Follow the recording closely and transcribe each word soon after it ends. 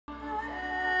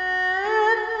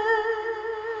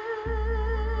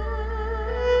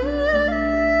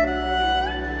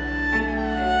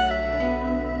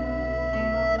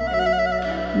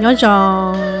nhớ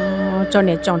cho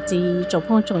này chọn gì chọn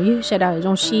phong chọn như sẽ đợi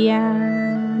trong xia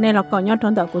nên là có nhớ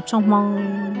trong đợt của trong Hmong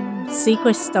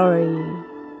Secret Story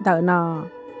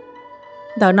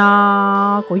đợt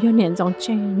nó của nhớ niệm trong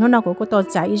trên nó nào của tôi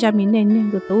giải ra mình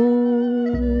nên được tu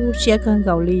xia cơn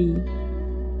gạo lì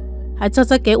hãy cho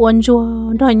cái uốn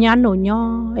chua rồi nhá nổ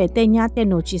nhó ở tên nhá tên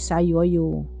nổ chỉ saiอ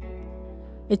ยู่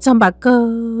ở trong bà cơ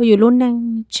อยู่luôn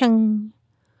năng chăng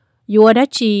อยู่đó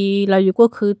chỉ làอยู่ก็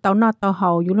คือtàu nọ tàu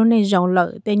hậuอยู่luôn này rộng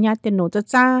lợi tên nhá tên nổ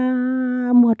cha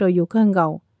mua rồiอยู่cơn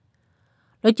gạo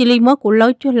rồi chỉ li mất của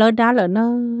lỡ chưa lỡ đá lỡ nó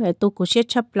ở tôi của xét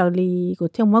chấp lỡ li của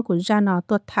theo mất của ra nó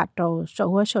tôi thả rồi sợ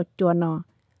hóa sợ chua nó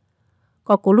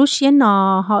còn của lúc xưa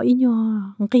nó họ ý nhau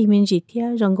cái mình chỉ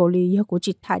theo rằng gọi li của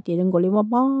chỉ thả chỉ rằng gọi li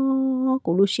bó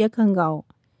của lúc xưa cơn gạo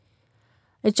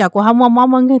chả của họ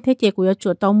mò nghe thế chị của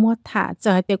chuột tao mua thả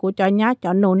giờ thì của cho nhá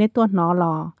cho nổ nên tôi nó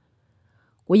lò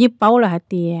của như bao là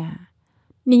tiền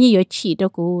nên như vậy chỉ đâu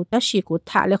của ta chỉ của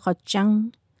thả lên khó chăng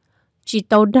chỉ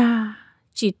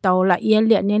tàu là yên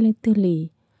lệ nên lên tư lì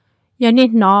giờ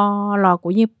nên nó là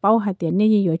của như bao hạt tiền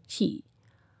nên như vậy chỉ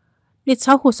nên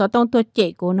sau khu sở tông tôi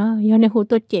chạy của nó giờ nên khu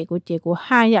tôi chạy của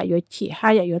hai giờ vậy chỉ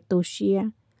hai giờ vậy tu xia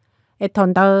để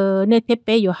thằng tao nên thế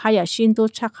bé giờ hai giờ xin tôi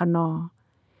chắc hả nó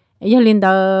giờ lên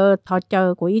đó thọ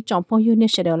chờ của ý trọng phong yêu nên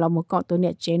sẽ đều là một con tôi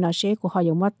nhẹ chế nó sẽ của họ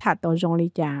dùng mất thả tàu rong đi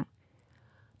chả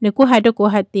nếu của hai đứa của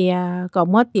hai tia có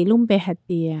mất tí lung bề hai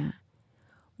tia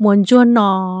muốn cho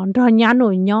nó rồi nhá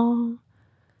nổi nho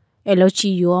ở lâu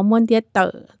chỉ yếu muốn tiết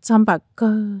tự trong bạc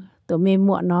cơ tụi mình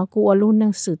muộn nó của luôn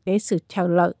năng xử tế xử theo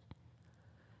lợi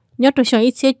nhớ tôi想一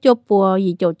些就不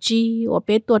以有机我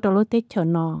别多到了得chờ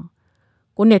nó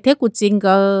của nè thế của chính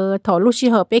cái thọ lúc xí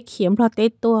hợp bé kiếm lo tế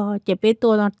tua chỉ bé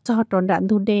tua nó cho tròn đạn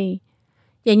thu đề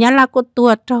vậy nhá là của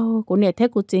tua cho của nè thế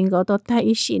của chính cái tôi thay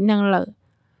ý sĩ năng lợi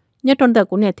nhớ trong đời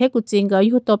của nè thế của chính cái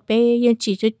yêu tôi bé yên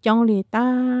chỉ cho trong li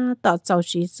ta tạo giàu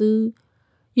sĩ sư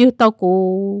yêu tao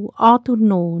của ở thu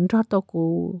nổ cho tao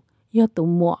của yêu tụ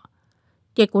mùa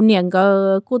chỉ của nè cái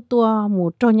của tua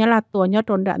một trong nhá là tua nhớ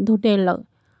tròn đạn thu đề lợi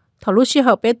thọ lúc xí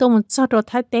hợp bé tôi một sao rồi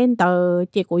thay tên tờ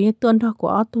chỉ của yên tuân thôi của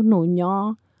ở thu nổ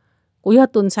nhỏ của yêu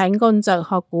tuần sáng con giờ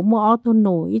họ của mua ở thu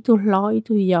nổ ít thu lo ít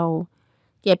thu giàu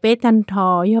chỉ bé thanh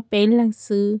thọ yêu bé lang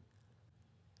sư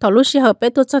thọ lúc xí hợp bé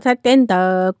tôi cho thay tên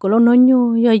tờ của lo nói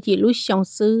nhu yêu gì lúc xong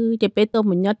sư chỉ bé tôi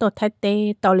muốn nhớ tôi thay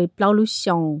tên tao liền bao lúc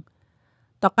xong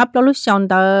tao cắp bao lúc xong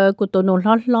tờ của tôi nổ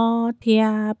lo thia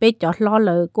bé cho lo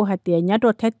lời của hai tiền nhớ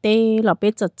tôi thay tên là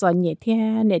bé chợt nhẹ thia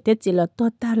nhẹ thế chỉ là tôi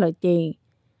ta lời gì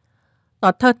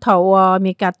tao thơ thầu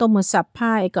mình cả tôi một sạp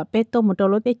hai cả bé tôi một đôi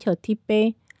lúc để chờ thi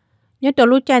bé nhớ đôi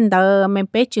lúc chân tờ mình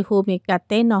bé chỉ hồ mình cả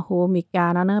tên nó hồ mình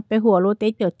cả nó nữa bé hồ lúc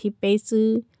để chờ thi bé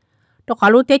sư đó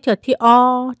khỏi lúc tết chờ thi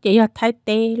o chỉ là thái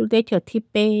tê lúc tết chờ thi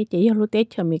bê chỉ là lúc tết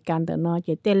chờ mi can đó nó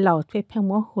chỉ tên lẩu thuê phèn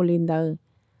múa hồ linh đời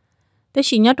tết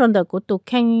chỉ nhớ trong đời của tụ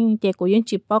khanh chỉ của những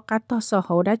chị bao cá to sò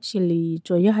hậu đã chỉ lì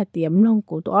rồi nhớ hai tiệm long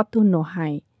của tụ tu nổ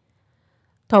hại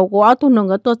thầu của tu nổ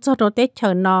cái tụ cho rồi tết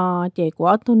chờ nó chỉ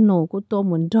của tu nổ của tụ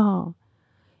muốn cho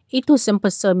ít tu xem bớt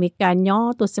sờ mi can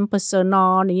nhó tu xem bớt sờ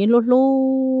nó này lúc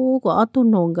của tu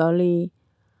nổ cái lì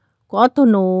của tôi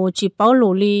nó chỉ bảo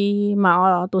lù li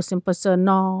mà tôi xem bớt giờ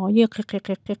nó như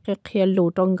khé lù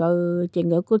trong cái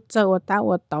chuyện cái cút châu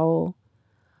tao tàu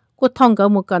cút thông cái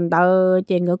một cần tàu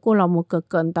chuyện cái cút là một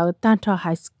cần tàu tan cho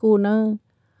high school nữa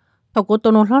thằng của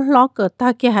tôi nó lo cái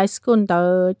ta kia high school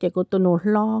tàu chuyện của tôi nó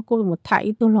lo của một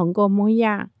thảy tôi lòng có mối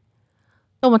ya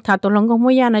tôi một thà tôi lòng có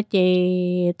mối ya nó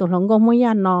chị tôi lòng có mối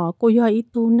ya nó cô yêu ít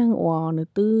tu năng hòa nữa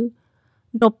tư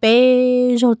đồ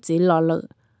bé rồi chỉ lo lợ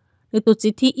nếu tôi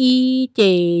chỉ thi y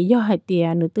chỉ do hai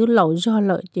tiền nếu tôi lẩu do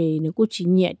lợi chỉ nếu cô chỉ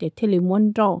nhẹ để theo lý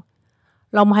muốn rồi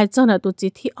lòng hai chân là tôi chỉ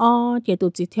thi o chỉ tôi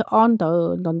chỉ thi on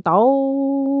tờ đòn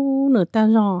tấu nửa ta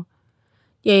rồi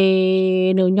chỉ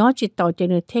nếu nhớ chỉ tàu chỉ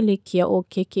nửa theo lý kia ok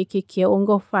kia ông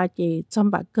có pha chỉ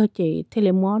trong bạc cơ chỉ theo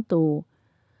lý muốn tụ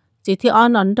chỉ thi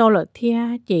on đòn đâu lợi thia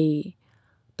chỉ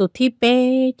tôi thi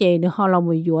bé chỉ nếu họ làm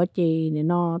một vụ chỉ nếu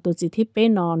nó tôi chỉ thi bé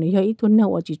nó nếu ít tuần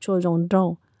nào chỉ cho rong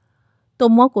rong tôi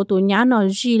muốn của tôi nhá nó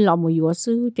gì là một yếu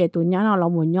sư để tôi nhá nó là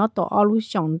một nhớ tôi ở lúc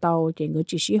sống tàu để người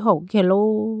chỉ sĩ hậu kia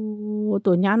lô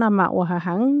tôi nhá nó mà ở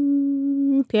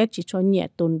hàng thế chỉ cho nhẹ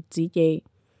tôi chỉ vậy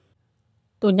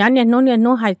tôi nhá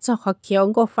nó hay cho họ kéo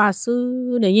ông có pha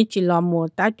sư để như chỉ là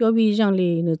một ta cho vi rằng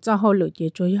là nữa cho họ lựa chỉ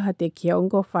cho họ để kéo ông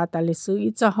có pha ta là sư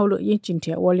ít cho họ lựa những chuyện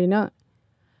thế ở lên nữa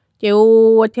kiểu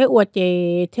thế ở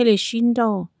thế là xin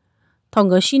đâu thằng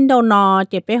cái xin đâu nó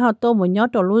chỉ bé họ tôi một nhớ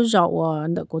đồ lúa rau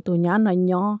đợt của tôi nhớ nó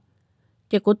nhớ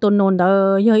chỉ của tôi nôn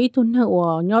đó giờ ít tuần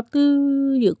nữa nhớ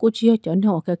tư dự của chia cho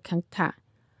nó cái kháng thả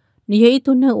nếu ít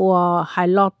tuần nữa hay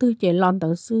lo tư chỉ lo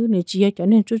đầu sư nếu chia cho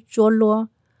nên chút chua luôn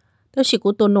đó là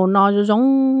của tụi nó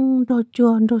giống đồ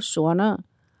chua đồ sủa nữa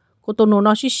của tụi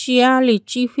nó xí xía lì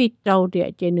chi phí đầu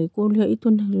địa chỉ nữ của lì ít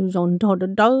tụi giống đồ đó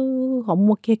đó không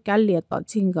mua cái cá lìa tọt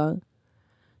xin gỡ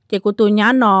chỉ của tụi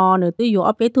nhá nó nữa tôi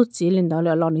vô bé tôi chỉ lên đó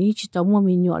là lo nữa chỉ tao mua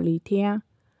mình nhỏ lì theo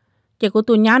chỉ của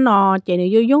tụi nhá nó chỉ nữ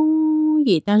vô giống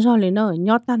gì tan rồi lên nữa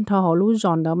nhót tan thọ họ lú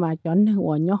giòn đó mà chọn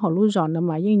của nhót họ lú giòn đó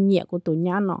mà nhưng nhẹ của tụi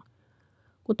nhá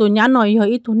nó giờ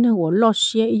ít tụi nó lo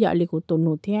xía ít giờ lì của tụi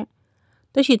nó theo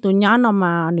tức là tụi nhá nó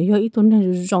mà nếu ít tụi nó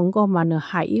rong go mà nó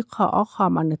hay ít khó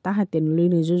mà người ta hay tiền lì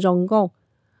nó rong go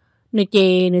nó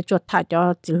chè nó chuột thả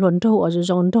cho chỉ luồn đâu ở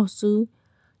rong đâu xứ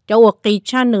cho ở cái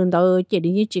cha nữa đó chỉ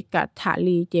đi như chỉ cả thả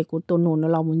lì chè của tụi nó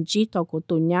là muốn chỉ tao của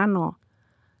tụi nhá nó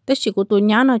tức là của tụi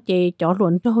nhá nó chè cho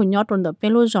luồn đâu nhót luồn đó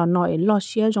bên lối giò nó lo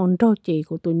xía rong đâu chè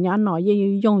của tụi nhá nó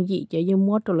như dùng gì chè như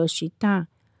mua đồ là xí ta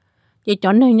chè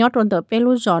cho nên nhót luồn đó bên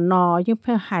lối giò nó như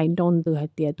phải hại đồng từ hại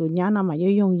tiệt tụi nhá nó mà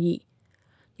như dùng gì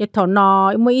giờ thọ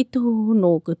nó mấy thu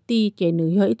nổ cái ti chạy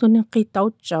nữ hơi thu nên cây táo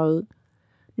chợ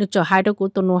nữ chợ hai đứa của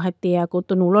tụi nó hai tia của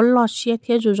tụi nó lo xe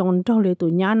thế rồi rong rau lấy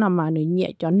tụi nhá nào mà nữ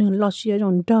nhẹ cho nên lo xe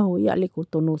rong rau vậy lấy của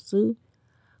tụi nó xứ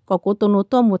còn của tụi nó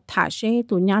to một thả xe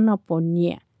tụi nhá nó bỏ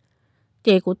nhẹ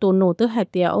chạy của tụi nó tới hai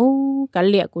tia ô cả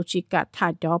lẹ của chị cả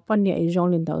thả cho bao nhẹ rong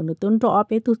lên đầu nữ tuấn rõ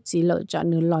bé tụi chỉ lợi cho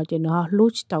nữ lo cho nó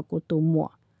lút tàu của tụi mua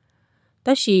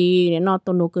ta chỉ nó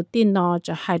tụi nó cứ tin nó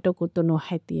cho hai đứa của tụi nó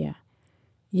hai tia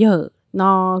giờ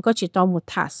nó có chỉ trong một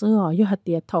thả sữa giờ hạt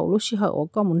tiệt thầu lúc xí hậu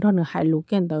có muốn thằng nửa hai lúa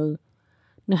kén từ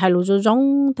nửa hai lúa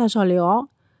giống ta cho lió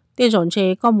tê rộn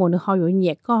chè có một nửa họ有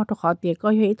nhẹ có tôi họ tiệt có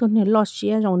hết tôi nên lo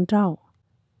xía rộn rau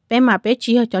bé mà bé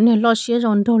chỉ cho nên lo xía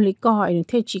rộn rau lý có hỏi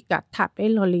thế chỉ cả thả bé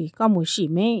lo lý có một xí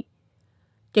mê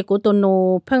chỉ của tôi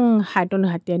nó phăng hai tôi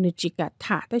hạt tiệt nó chỉ cả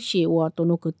thả tới xí của tôi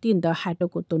nó cứ tin đó hai tôi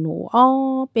của tôi nó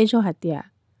bé cho hạt tiệt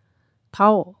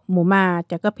thâu mùa mà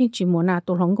chả có phiên chỉ mùa nào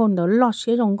tụi lòng con đó lo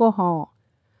xế rong go họ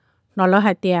nó lo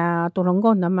hạt tiề tụi lòng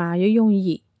con đó mà yếu dùng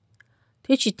gì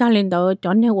thế chỉ ta lên đó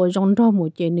cho nên ở rong rau một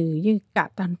chế nữ như cả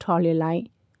tan thò lại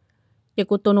để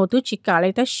của tụi nó thứ chỉ cả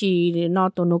lại ta xì để nó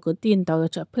tụi nó cứ tiền đó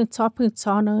cho phun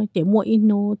xó nữa để mua in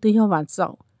nó từ hôm vạn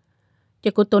sậu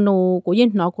để của tụi nó của yên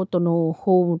nó của tụi nó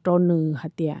hồ cho nữ hạt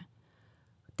tiề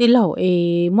tí lẩu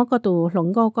mất có tụ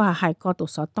lồng go có hai có tụ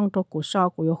sáu tông cho củ so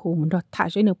của hồ mình được thả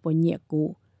dưới nước bồi nhẹ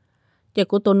củ chỉ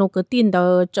của tụ nô cứ tin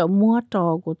tờ chợ mua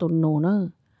trò của tụ nô nữa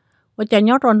và chả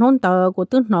nhớ rồi hôn tờ của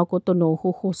tứ nó của tụ nô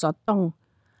hồ sáu tông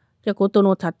chỉ của tụ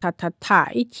nô thả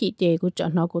ít chỉ chỉ của chợ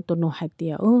nó của tụ nô hai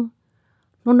tiệt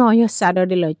nó nói như sao đó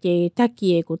để lời chỉ ta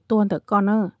kia của tuôn tờ con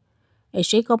nữa ấy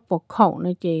sẽ có bọc khẩu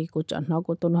này chỉ của chợ nó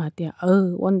của tụ nô hai tiệt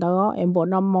วันđó em bỏ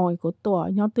năm mồi của tụ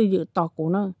nhớ từ dự tọ của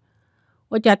nó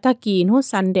ở nhà ta kỳ nó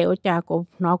săn để ở nhà của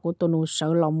nó của tôi nó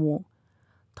sợ lòng mù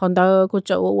thằng đó của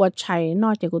chỗ ở chạy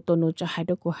nó chỉ của tôi nó cho hai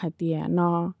đứa của hai tia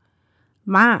nó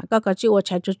mà cái chữ ở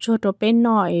chạy cho bên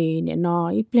nó để nó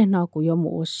ít lên nó của yếm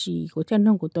ở xí của chân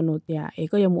nó của tôi nó tia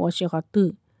có yếm ở xí họ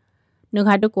tự nếu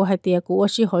hai đứa của hai tia của ở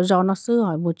xí họ do nó sửa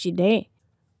hỏi một chỉ để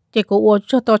chỉ của ở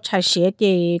cho tôi chạy xe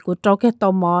chỉ của trâu cái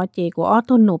tàu mò chỉ của ở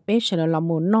tôi nộp bé sẽ là lòng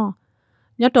mù nó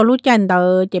nhớ trâu lú chăn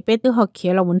tờ chỉ bé tứ họ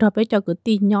kia là muốn thọ bé cho cứ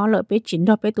tin nhỏ lợi bé chín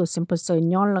thọ bé tụ xem bớt sờ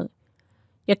nhỏ lợi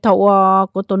giờ thầu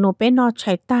của tụi nó bé nó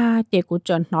chạy ta chỉ của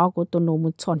trần nó của tụi nó một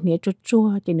chọn nhẹ chua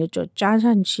chua chỉ nó chọn cha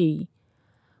răn chỉ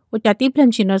của cha tiếp lên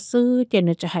chỉ nó sư chỉ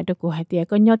nó chạy hai đứa của hai tia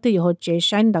có nhớ từ hồi chế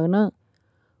sáng đó nữa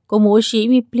của mỗi sĩ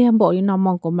mi plem bộ đi nó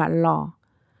mong của mặt lò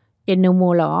chỉ nó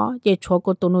mua lỏ chỉ chúa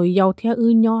của tụi nó giàu theo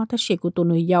nhỏ ta sĩ của tụi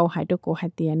nó giàu hai đứa của hai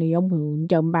tia nó giàu muốn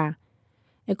dầm bà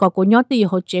có của nhớ từ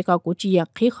hồi chế có của chị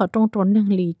khi họ trong năng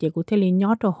lì chỉ của thế li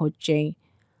nhớ trong hồi chế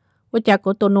với cha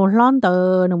của tôi nó lon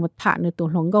tờ nó một thả nữa tôi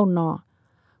lòng gâu nó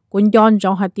của John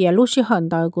trong hạt tiền lúc xưa hận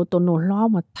tờ của tôi nó lo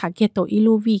một thả kia tôi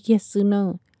ilu vi kia xứ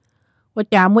nữa với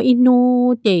cha mới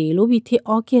inu chỉ lúc vi thì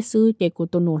ở kia xứ chỉ của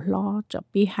tôi nó lo cho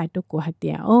bị hai đứa của hạt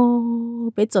tiền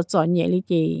bé chọ nhẹ đi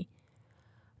chị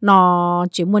nó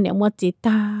chỉ mua nhẹ mua chỉ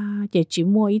ta chỉ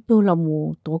mua ít tôi là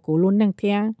mù tôi cũng luôn năng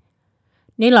theo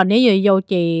nếu là nếu giờ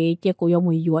chị của giờ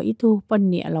mùi dũa ít thu bên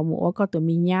nhẹ là một có tụi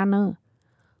mình nha nữa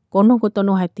còn nó của tụi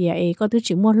nó hai tiệt có thứ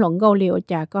chỉ mua lỏng gạo liệu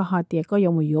chả có hai tiệt có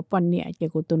giờ mùi dũa bên nhẹ chị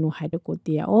của tụi nó hai đứa của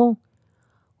tiệt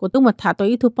của tụi mà thả tôi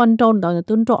ít thu bên trôn đó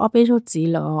tụi nó ở bên số gì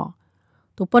lợ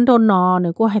tụi bên trôn nó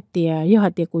nữa có hai tiệt giờ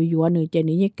hai tiệt của dũa nữa chị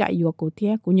nữa như cãi dũa của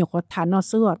tiệt của nhiều có thả nó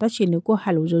sữa tất nhiên nữa có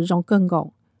hai lũ rồi rong cân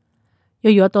gạo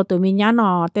giờ dũa tụi mình nhá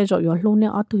nó tên rồi dũa luôn nữa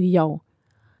ở tụi dầu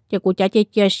chị của cha chị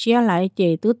chia sẻ lại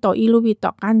chị tứ tội ilu bị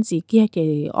tọt ăn gì kia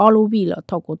chị alu bị lỡ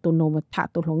thầu của tụi nó mà thả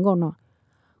tụi nó ngon nó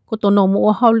của tụi nó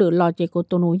mua hao lửa lò chị của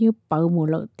tụi nó như bự một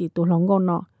lỡ thì tụi nó ngon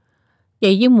nó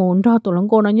chị như muốn cho tụi nó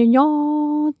ngon nó nhớ nhớ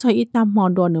cho ít tam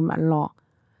mòn đồ nữa mà lò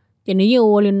chỉ nếu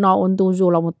như lên nó ôn tu dù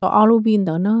là một tao alo pin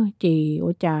đó nó chỉ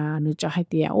ở cha nữa cho hai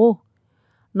tiền ô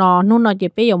nó chỉ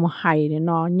bây giờ một hai để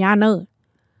nó nhá nữa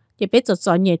chỉ biết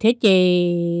cho nhẹ thế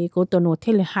chỉ cô tôi nói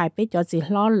thế là hai biết cho gì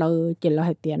lo lỡ chỉ là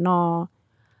hai tiền nó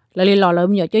lỡ lỡ lỡ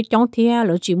nhiều chứ chống thế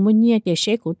lỡ chỉ muốn nhẹ chỉ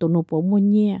sẽ cô tôi nói bộ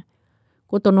muốn nhẹ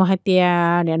cô tôi nói hai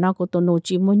tiền để nó cô tôi nói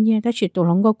chỉ muốn nhẹถ้าchỉ tôi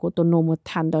không có cô tôi nói một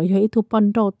thằng đó hơi thu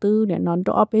phân đầu tư để nó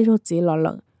đó biết rồi gì lỡ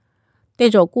lỡ thế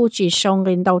rồi cô chỉ xong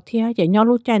cái đầu thế chỉ nhau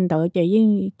lúc chân đó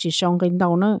chỉ xong cái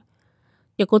đầu nữa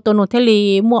chỉ cô tôi nói thế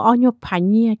là mua áo nhau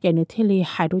phản nhẹ chỉ nữa thế là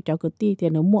hai đôi cháu cái tí thì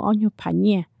nó mua áo nhau phản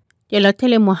nhẹ chỉ là thế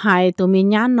là một hai tụi mình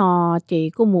nhá nó chỉ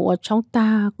có mua trong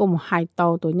ta có một hai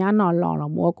tàu tụi nhá nó lò là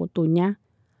mua của tụi nhá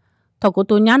thầu của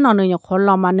tụi nhá nó nữa khó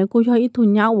làm mà nếu cô cho ít tụi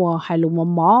nhá và hai lũ mà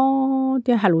mỏ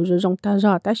thì hai lũ rồi trong ta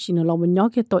rồi ta chỉ là mình nhớ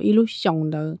cái tội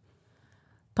illusion đó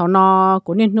thầu nó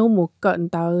của nên nó một cận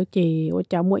tờ chỉ ở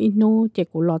cháu mua ít nó chỉ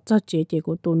của lọt cho chỉ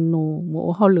của tụi nó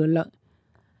mua họ lừa lợ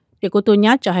chỉ của tụi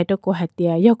nhá cho hai đứa của hai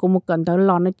tia do của một cận tờ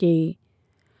lò nó chỉ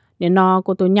nên nó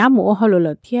của tôi nhá mua hơi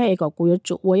lừa thế có của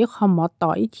chủ với không mất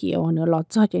tỏi chiều nữa lọt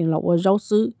cho chuyện lọt rau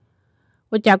sứ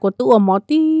và cha của tôi mất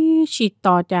tí chỉ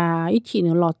tỏ cha ít chỉ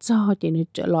nữa lọt cho chuyện nữa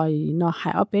trở lại nó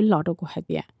hại ở bên lọt đâu của hai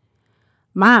tiệt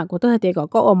mà của tôi thì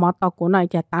có ôm mất tao của này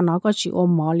cha ta nó có chịu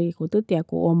ôm mỏ li của tôi tiệt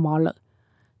của ôm mỏ lợ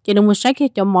chỉ đừng muốn sai khi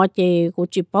cho mỏ chị của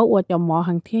chị bảo qua cho mỏ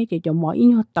hàng thế chị cho mỏ ít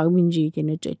nhất tự mình gì chuyện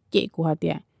nữa trở chị của hai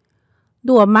tiệt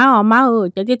đùa má ơi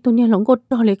cho cái tôi nhớ lòng có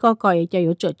đôi lấy coi cho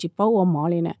yếu trở chị bảo ôm mỏ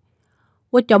li nè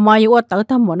tôi cho mọi người tới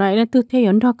thăm một này tôi thấy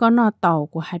hiện đó có nó tàu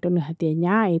của hai đứa hai tiền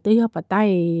nhá ấy tới giờ bắt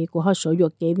tay của họ sử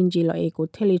dụng cái bên gì lại của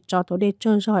thế cho tôi để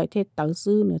chơi rồi thế tự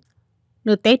sư nữa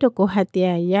nữa tết đó của hai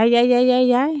tiền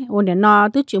giá ôn để nó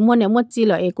tôi chỉ muốn nếu muốn gì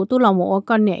lại của tôi là một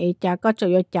con này chả có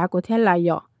chơi chả của thế là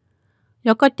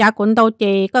giờ có chả cuốn đầu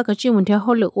chè có cái chuyện mình theo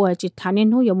họ lựa chỉ thà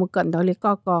nên hú giờ một cận đó lấy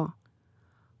có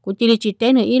của chỉ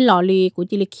tết nữa ít lò li của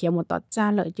chỉ kia một tọt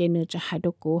ra lợi chè nữa cho hai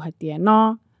đứa của hai tiền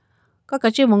nó có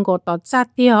cái chuyện mong cổ tỏ ra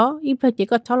tiêu ít phải chỉ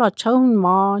có cháu là cháu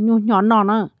mà nhu nhỏ nọ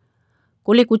nữa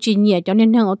cô lấy cô chỉ nhẹ cho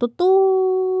nên hàng tôi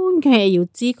nghe yêu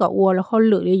chỉ có uo là khó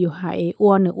lựa đi yêu hại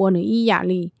uo nữa ý dạ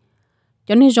đi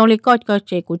cho nên trong lấy coi cái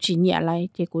chuyện cô chỉ nhẹ lại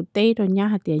chuyện cô tê rồi nhá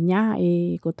hạt tiền nhá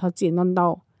ấy cô thọ chuyện non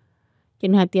đầu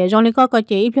chuyện hạt tiền trong lấy coi cái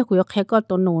chuyện ít phải cô khai coi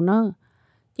tôi nổ nữa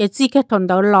chuyện chỉ cái thằng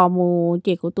đó lò mù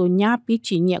chuyện của tôi nhá biết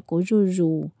chỉ nhẹ của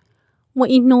rù mua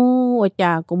inu ở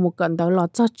nhà của một cận đó là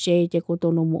cho chế chỉ của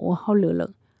tôi nó mua họ lựa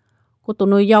của tôi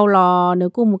nói giàu là nếu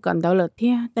của một cận đó là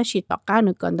thế ta chỉ tọt cá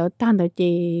nữa cận đó tan đó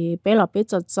chỉ bé là bé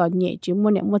giật nhẹ chỉ mua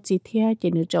nhẹ mua gì thế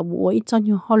chỉ nữa cho mua ít cho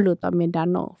nhiều họ lựa tao mình đã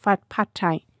nổ phát phát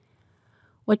chạy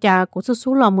ở nhà của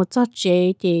số là một cho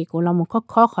chế chỉ của là một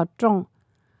khó trong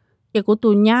chỉ của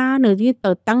tôi nhá nữa đi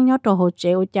tờ tăng nhớ cho hồ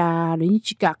chế ở nhà đến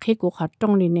chỉ cả khi của khó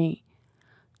trong này nè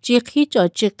chỉ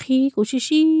khi của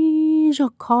xí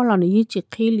rất khó là những chỉ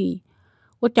khi lì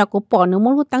ở nhà của bỏ nữa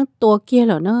muốn lúc tăng tua kia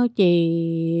là nó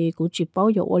chỉ của chỉ bao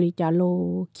giờ ở nhà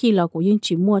lô khi là của những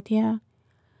chỉ mua thế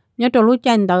nhớ trong lúc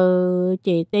chân đầu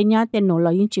chỉ tên nhá tên nổ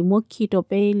là những chỉ mua khi đồ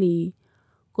bê lì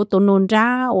của tôi nôn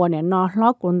ra ở này nó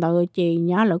lót còn đầu chỉ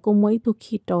nhá là cũng mấy thu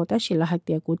khi đồ đó chỉ là hạt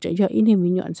tiền của chỉ cho ít thì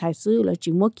mình nhận xài xứ là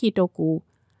chỉ mua khi đồ của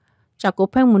chả có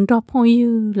phải muốn drop phong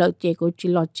yêu lợi chị của chị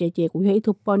lọt chị của hết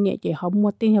thuộc bao nhiêu chị không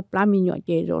mua tiền hợp lá mình nhọ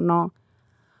chị rồi nó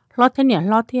lọt thế này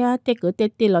lọt thế thế cứ thế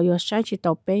là do sai chị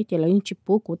tàu bé chị là những chị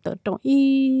bố của tự trong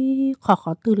ý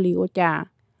khó tư liệu chả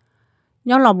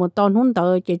nhớ lòng một tuần hôm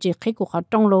tới chị khách của họ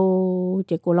trong lô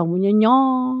chị của lòng một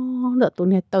nhỏ đợt tuần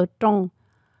này tới trong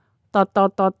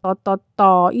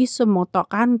tò ít số một tò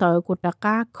ăn tới của ta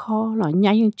cá kho là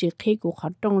nhảy những chị khách của họ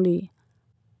trong đi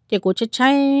chị của chị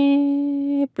trái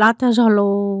plata rồi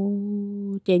lô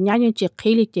chị nhá như chị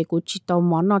khi thì chị của chị tàu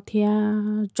món nó theo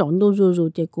chọn đồ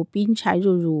rồi chị của pin trái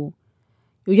rồi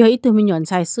giờ ít từ mình nhận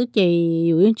xài sứ chị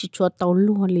những chị chua tàu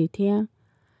luôn liền theo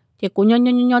chị của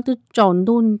nhau từ chọn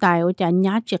đun tài ở chả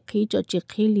nhá chị khi cho chị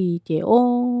khi thì chị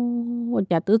ô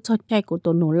chả từ cho chạy của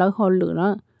tôi nổ lâu hơn lửa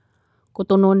đó của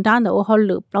tôi nổ ra nữa hơn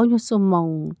lửa bao nhiêu số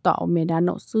mỏng tỏ mẹ đã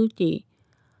nổ sứ chị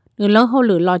người lớn hơn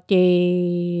lửa lọt chị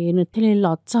người thế này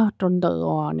lọt cho trong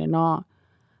đợt này nó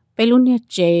bây lúc này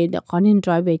chị đã có nên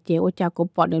drive về chị ở cha của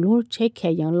bọn để lúc check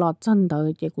hệ những lọt chân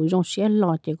đời chị của trong xe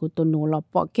lọt chị của tôi nổ lọt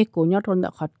bọn cái của nhớ trong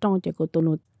đợt khó trong chị của tôi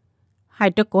nổ hai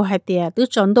đứa của hai tia tứ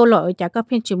chọn đôi lọ cha các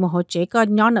phiên chị một hồi chị có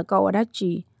nhớ nữa cậu ở đó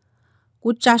chị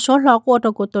của cha số lọ của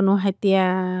tôi của tôi nổ hai tia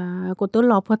của tôi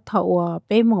lọ phật thầu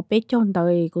bé một bé chọn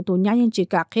đời của tôi nhớ những chị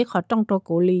cả khi khó trong tôi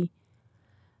của ly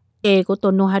chị của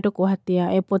tôi nổ hai đứa của hai tia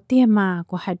em bố tia mà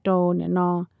của hai đứa này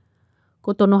nó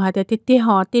cô tôi nói hai tí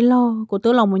họ tí lo cô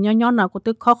tôi lòng một nhỏ nào cô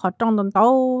tôi khó trong tận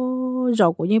tàu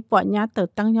rồi của những bọn nhá tự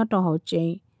tăng nhá đồ hậu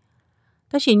chị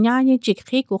đó chỉ nhá như chỉ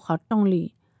khi của họ trong lì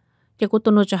chỉ của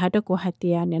tôi nó cho hai đứa của hai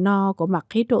tia nè nó của mặc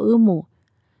khí đồ mù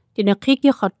chỉ là khí kia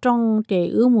họ trong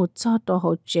để mù cho đồ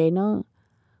hỗ trợ nó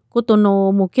của tôi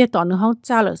nó một kia tỏ nữa không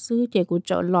cha là sư chỉ của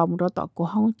chợ lò một đó tỏ của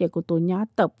không chỉ của tôi nhá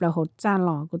tập là hỗ cha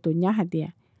lò của tôi nhá hai tia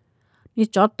đi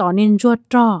cho tỏ nên chua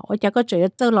trò ở chả có chơi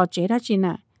chơi lò chế đó chị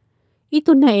nè ít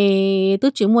tuần này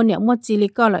tôi chỉ mua niệm mua gì lý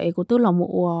co lại của tôi là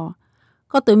một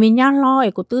có tụi mình nhá lo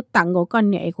của tôi tặng của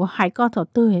con nhẹ của hai con thọ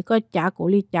tư hay có trả của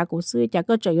ly trả của sư trả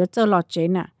có chơi chơi lò chế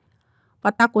nè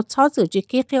và ta cũng chó giữ chỉ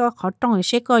kia cái khó trong cái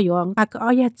sẽ có yếu ta có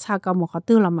ai xa có một khó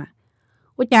tư là mà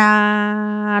ôi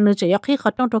cha nữ chơi khi khó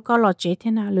trong đó có lò chế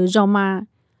thế nào lừa dòng mà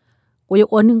của yếu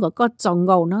ôn nhưng có trồng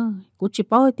gầu nữa của chỉ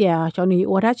bảo tiền cho nữ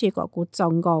ôn đã chỉ có của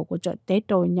trồng gầu của chợ tết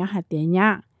rồi nhá hạt tiền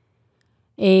nhá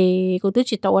ê của tôi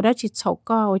chỉ tao đã chỉ chậu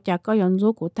có ôi cha có yon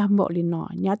rú của tam bộ liền nọ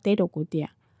nhá tết đồ của tiền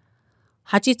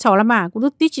hạt chỉ chậu là mà của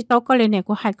tôi chỉ tao có lên này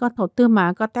của hai con thầu tư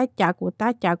mà có tá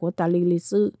trả của ta lì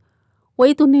sư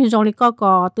vậy tôi nên rồi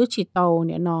có tôi chỉ tàu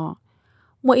nè nó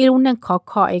mỗi lúc nên khó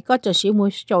ấy có chỉ sử một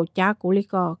chỗ trả của lý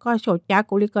có chỗ trả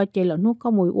của lý có chỉ là nó có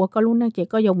mùi uống có lúc nên chỉ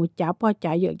có dùng một trả bao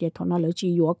trả dựa vậy thôi nó lỡ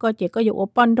chỉ uống có chỉ có dùng uống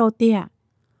ban đầu tiên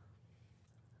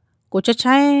của cho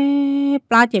trái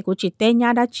ba chỉ của chị té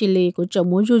nhá đã chỉ lì của chỗ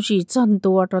muốn du gì chân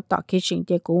tua rồi tạo cái chuyện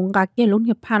chỉ của ngã kia lúc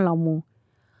nhập pan lòng mù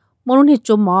mỗi lúc này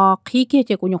chỗ mò khí kia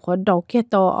chỉ của nhục khỏi đầu kia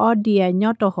to ở địa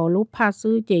nhớ đồ hồ lúc pa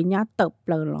sư chỉ nhá tập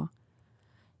lờ rồi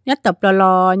nhá tập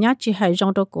lò nhá chỉ hay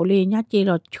trong đó cổ li nhá chỉ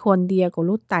là chuồn địa của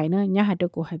lúc tài nữa nhá hay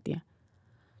được của hai tiền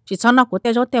chỉ sau nó của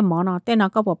tên số tên mỏ nó tên nó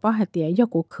có bỏ bao hai tiền do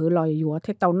của khử lòi dùa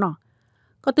thế tàu nó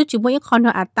có tôi chỉ muốn ít con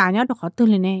nữa tài nhá được họ tư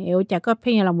lên nè em chả có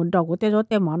phê là một đầu của tên số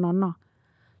tên mỏ nó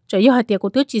chỉ do hai tiền của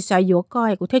tôi chỉ xài dùa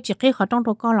coi của thế chỉ khi họ trong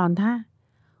đó có lòn tha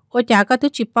ôi chả có tôi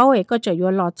chỉ bao ấy có chỉ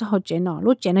dùa lò cho họ chế nó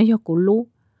lúc chế nó do của lú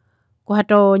của hai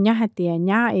đồ nhá hai tiền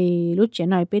nhá ấy lúc chế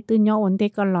này biết tôi nhớ ổn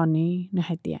định có lòn này nè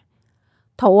hai tiền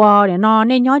thầu để nó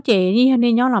nên nhớ chế như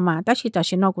nên nhớ là mà ta chỉ ta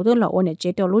xin nó cũng tức là ôn để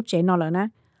chế tiêu lúc chế nó là nè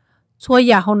xui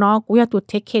giờ hôm nó cũng要tụt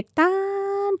thế kết tan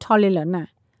thôi lên nè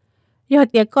giờ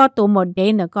tiệc có tụi một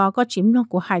đêm nữa có chìm nó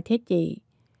của hai thế chị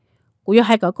cũng giờ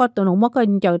hai có tụi nó mất cái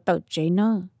giờ tự chế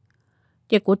nữa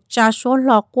chị cũng trả số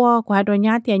lọ qua của hai đôi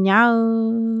nhá tiền nhá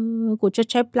cũng cho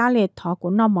chế lá lệ thọ của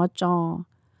nó mà cho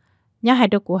nhá hai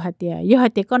đôi của hai tiền giờ hai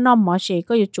tiền có nó mà sẽ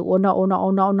có chủ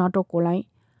nó đâu của lấy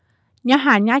nhá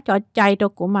hà nhá cho chạy đâu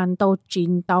của mình tàu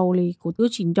chín tàu li của tôi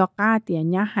chín cho cá tiền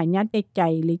nhá hà nhá để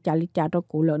chạy li trả đâu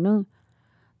của lợn nữa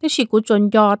thế chỉ của chuẩn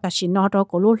cho ta chỉ nó đâu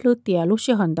của lúc tiền lúc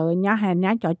xưa hình tới nhá hà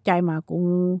nhá cho chạy mà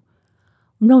cũng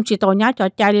không chỉ tàu nhá cho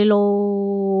chạy đi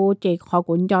lô chỉ họ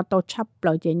cũng cho tàu chấp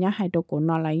lại chỉ nhá hai đâu của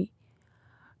nó lấy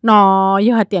nó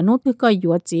giờ hà tiền nút tôi coi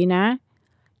dùa gì nè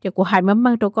chỉ của hai mấy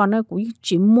mấy đâu con nó cũng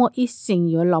chỉ mua ít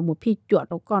sinh dùa lòng một phi chuột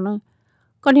đâu con nó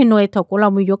con hiện nuôi thầu củaเรา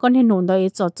มีอยู่con hiện nuôi đấy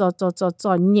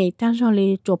cho nhảy tan rồi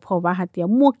đi chụp hồ và hạt tiêu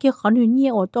mua kia khó nuôi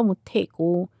nhiều ở trong một thể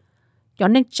của cho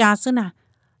nên cha xưa nè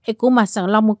ấy cũng màสั่ง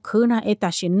เราmột khứ nè ấy ta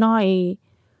chỉ nói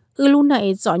lúc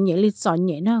này chọn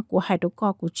nhảy nè của hai đứa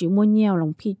con của chỉ mua nhiều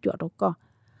lòng phi chuột đó con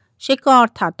sẽ có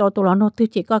thả to nó tôi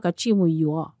chỉ có cái chi mùi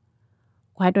dừa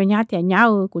hai đứa nhá thì nhá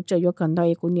của chơi vô cần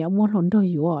đây của nhớ mua lon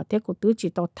đôi dừa thế của tôi chỉ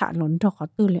to thả lon đôi khó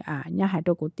tư lệ nhá hai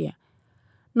đứa của tiền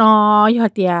nó giờ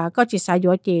thì có chỉ xài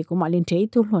dừa chỉ của mọi liên thế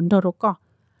thu luận đâu rồi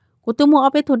của tôi mua ở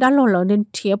bên thu đã lo lợn nên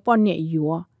thiệp bọn nhẹ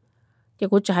dừa chỉ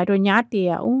của trái rồi nhá thì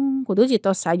của tôi chỉ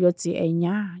tao xài dừa chỉ ấy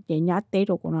nhá vậy nhá tết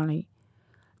rồi của nó này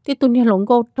thì tôi nghe lồng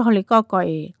câu cho lấy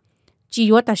coi chỉ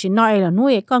dừa ta chỉ nói là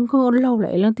nuôi con không lâu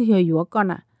lại lên thì hiểu dừa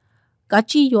con à cả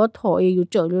chỉ dừa thổi dừa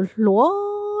chợ lúa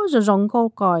rồi rong câu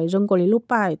coi rong câu lấy lúc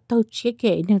bài tôi chế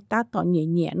kệ nên ta tỏ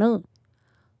nhẹ nữa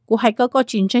của hai có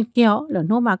chiến tranh kéo là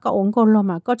nó mà có ổn con lo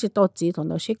mà có chỉ tổ chỉ thằng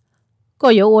đó xích có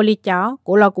yếu ô li cháu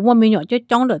của là cũng mua mi nhỏ cho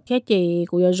chóng được thế chị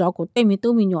của yếu rõ của tên mi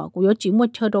tu mi nhỏ của yếu chỉ mua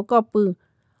chơi đó có bự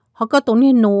họ có tốn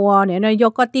tiền nô này nó do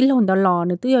có tí lon đó lò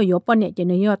nữa tôi yếu bao nhiêu chị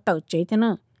nữa yếu tự chế thế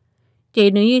nữa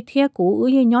chị nữa như thế của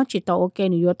yếu nhỏ chỉ tao ok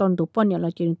nữa yếu tốn tụ bao nhiêu là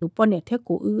chị tụ bao nhiêu thế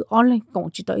của yếu online cộng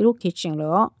chỉ tao yếu kia chuyện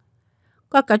nữa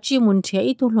có cả chi muốn thế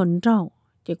ít tu lon rau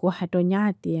chị của hai đôi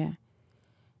nhà tiền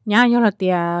nhá do là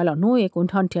tiề là nuôi cũng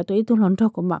thon thiệt tôi tôi lần thôi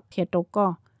cũng mặc thiệt đâu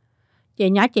co chị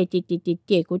nhá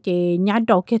chị của chị nhá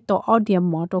đầu kia to ở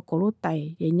điểm mỏ đâu có lúc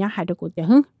tay chị nhá hai đứa của chị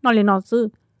hứ nó lên nó sư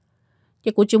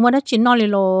chị của chị mua đã chỉ nó lên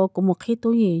lo cũng một khi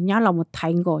tôi gì nhá là một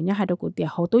thành gỗ nhá hai đứa của chị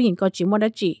hậu tôi nhìn có chỉ mua đã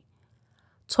chị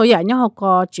thôi vậy nhá họ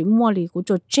có chỉ mua thì của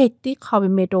cho chết tí họ bị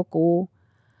mệt đâu của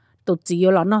tụi chị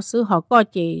là nó sư họ có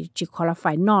chị chỉ khó là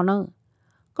phải nó nữa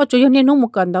có chủ yếu nên nó một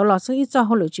cần đó là sự ít cho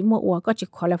họ lựa chỉ một có chỉ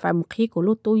khỏi là phải một khi của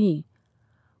lúc tôi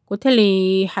của thế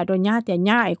thì hai đôi nhá thì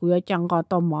nhá ấy của chẳng gọt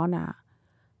tàu mỏ nè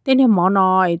tên này mỏ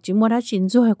nói chỉ mua đã chín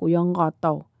rồi của yon gọt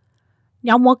tàu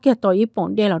nhau mỗi cái tôi ít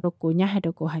bọn đây là đồ của nhà hay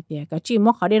đồ của hai tiệt cái chỉ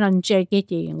mỗi họ đây là chơi cái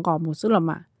gì ngọn một số là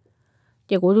mà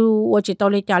chị của tôi chỉ tao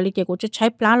lấy trả lấy chị của tôi trái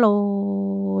lá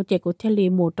lô chị của thế li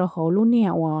một trò hồ luôn nè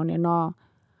nè nó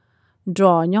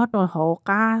rồi nhớ trò hồ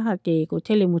cá chị của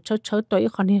thế li một chớ tôi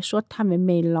còn hết suốt tham mê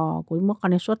mê lò của mỗi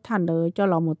còn hết suốt tham đời cho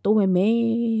lò một tú mê mê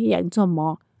dạng cho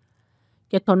mò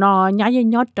chị thằng nó nhá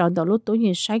nhớ trò từ lúc tối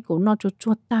nhìn say của nó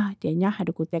chua ta chị nhá hai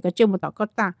đồ của tiệt cái chưa một tao có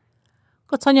ta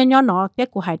có sao nhớ nó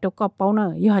tết của hai đâu có bao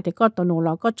nữa giờ hai thì có tụi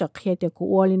nó có chợ kia thì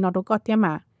của ơi nó đâu có thế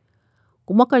mà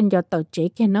cũng mất cái giờ tự chế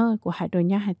cái nó của hai đôi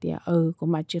nhá hai thì của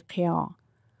mà chưa khéo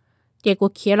chị của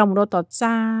kia lòng đâu tọt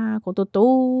xa của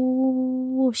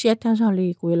tôi sẽ theo sau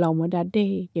lì của lòng mà đã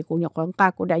đi chị của nhọc con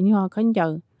ta của đã nhớ khấn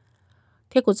giờ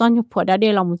thế của do nhục phở đã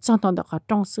đi lòng trong toàn được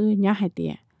trong sư nhá hai thì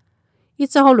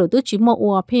ít sau lửa tôi chỉ một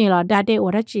ua phe là đã đi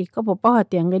ua đã chỉ có một bao hạt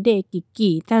tiền cái đề kỳ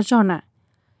kỳ ta cho nè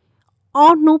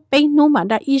nó bé nó mà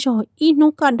đã ít rồi ít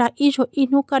nó cả đã ít rồi ít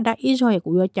nó cả đã ít rồi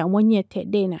của chẳng muốn nhẹ thế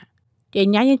đây nè chị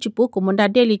nhá những chụp của mình đã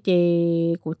đây là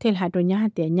chị của thế hai đôi nhá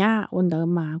tiền nhá ôn đỡ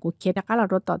mà của kia đã cả là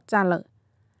rồi tọt ra lợi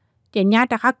chị nhá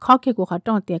đã khác khó cái của họ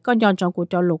trong tiền con nhon trong của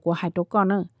cho lục của hai đứa con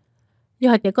nữa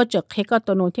giờ thì có trực hay có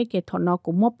tụi nó thế kia thằng nó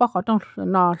cũng mất bao họ trong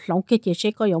nó lòng kia chị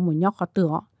sẽ có giống một nhóc họ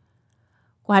tưởng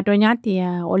của hai đôi nhá thì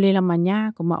ô lê là mà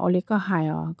nhá của mà ô lê có hài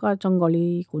có trong gọi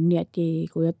li của nhẹ chị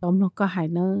của tôm nó có hài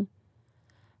nữa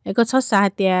ấy có số xa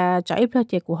thì cho ít là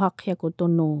chị của họ kia của tụi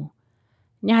nó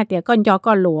nhà thì con cho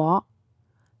con lúa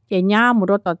chị nhà một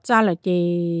đôi tọt ra là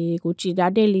chị của chị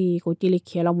đã daily của chị lịch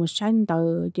kia là một sáng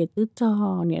tờ chị tứ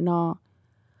cho nè nó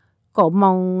cổ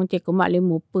mong chị cũng买了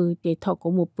một bự chị thọ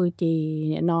cũng một bự chị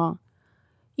nè nó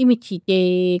ý mi chị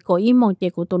chị có ý mong chị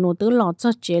của tụi nó tứ lọt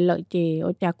cho chị lợi chị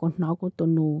ở nhà của nó của tụi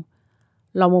nó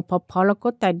là một phò là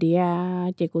có tài địa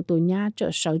chị của tụi nhà trợ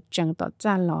sợ chẳng tọt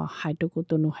ra là hai đứa của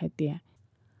tụi nó hai tiền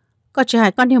có chỉ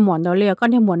hai con thêm muộn đó liền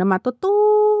con thêm muộn mà tôi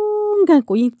tung cái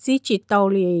của những chỉ tàu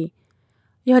liền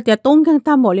giờ thì tung cái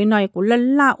ta mỗi lần này cũng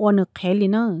lần la ô nước khé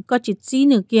liền nữa có chỉ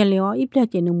nước kia liền ít là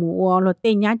chỉ nước mù rồi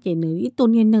tên nhá chỉ nước ít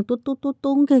tuần nhiên nước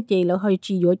tung cái chỉ là hơi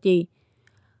chỉ vô chỉ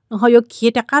hơi vô kia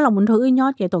ta cá là muốn thử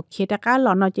nhó chỉ tổ kia ta cá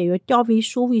là nó chỉ vô cho vi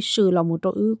số vi sử là một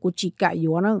tổ của chỉ cả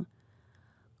vô nữa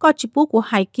có chỉ bố của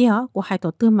hai kia của hai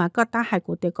tổ tư mà có ta hai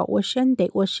của tên có ô sen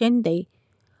để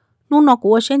nó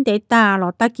của sen để ta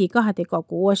là ta kỳ có hai tên có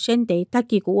của sen để ta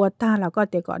kỳ của ta là có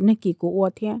tên có nơi kỳ của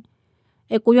thế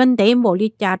ấy cô dân đấy bỏ đi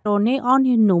trả đồ này on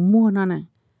hiện nổ mua nó nè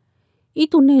ít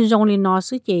tu này dùng lên nó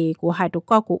sử chị của hai đồ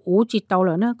co của ú chỉ tàu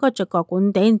rồi nó có chỉ có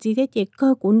cuốn đen gì thế chị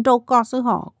cơ cuốn đâu co sử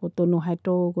họ của tôi nó hai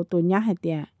đồ của tôi nhá hai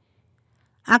tiền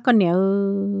con nếu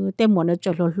tem muốn nó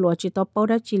trở lùa chỉ tao bao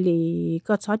đó chỉ lì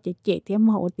có sáu chị thế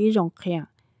mà ở tí rong khe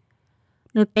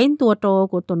nó tên tua đồ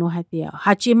của tôi nó hai tiền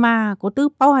hai chị mà của tứ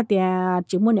bao hai tiền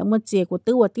chỉ muốn nếu muốn gì của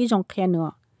tứ ở tí rong khe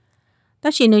nữa ta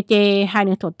chỉ nơi chè hai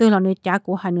nơi thổ tư là nơi trả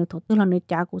của hai nơi thổ tư là nơi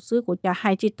trả của xứ của cha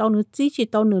hai chỉ tao nơi chỉ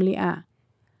tao nơi li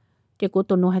chè của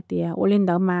tụi nó hai tiệt ô lên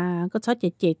đó mà có sáu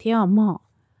chè theo mỏ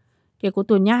chè của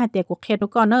tụi nhá hai tiệt của khe tụi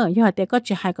con nữa giờ hai tiệt có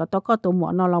chỉ hai có tao có tụi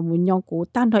mỏ nó là một nhon của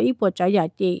tan thôi ít bộ trả giá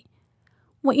chị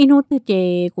một ít nốt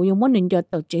chè của những món nên giờ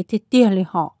tự chế thì tiền li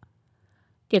họ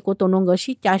chè của tụi nó ngỡ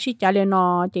xí trả lên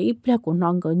nó chè ít là của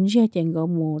nó ngỡ như chè ngỡ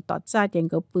mù tọt ra chè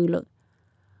ngỡ bự lực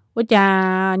ôi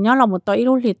chà nhớ là một tối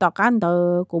lúc thì tọt ăn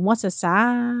tờ của mua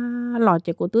xa lò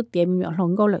chị của tôi tiệm miệng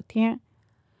lòng câu lợi thế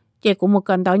chị của một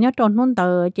cần tàu nhớ tròn hôn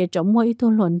tờ chị trộm mua ít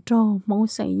thôi luận trâu mong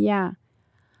xảy ra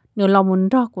nửa lòng muốn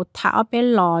rõ của thảo bé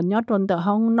lò nhớ tròn tờ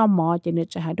không nó mò chị nửa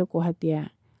chạy hai đứa của hai tia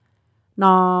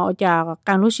nó ôi chà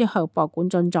càng lúc sẽ hợp bỏ cũng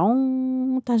tròn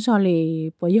trống ta cho lì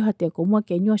bởi giờ hai tia cũng mua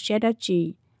cái nhua xe đã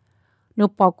chị nửa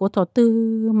bỏ của thổ tư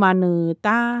mà nửa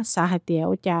ta xả hai tia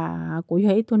ôi chà của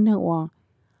ấy thôi nữa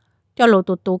cho lô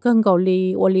tụ cân cầu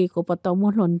li ô li của bắt đầu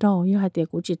muốn luận đồ như hai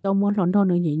tiệt của chị tao muốn luận đồ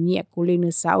nữa nhẹ nhẹ của li nữa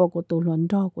sao của tụ luận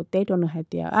đồ của tết đồ nữa hai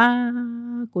tiệt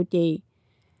của chị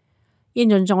yên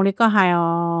dần dần li có hai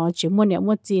chỉ muốn niệm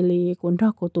một gì li cuốn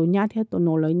đồ của tụ nhá theo tụ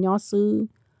nổ lấy nhỏ sư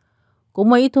của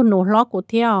mấy tụ nổ lót của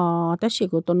theo tất sĩ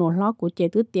của tụ nổ lót của chị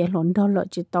tứ tiệt luận đồ lợi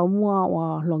chị tao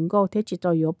mua luận câu thế chị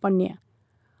tao yếu bao nhiêu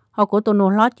họ của tụ nổ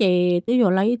lót chị tứ yếu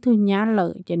lấy thứ nhá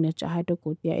lợi chị nữa trả hai đứa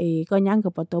của tiệt có nhá của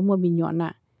bắt đầu mua bị nhọn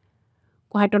nè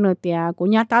của hai trong nửa tiệt của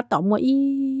nhà ta tổng một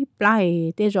ít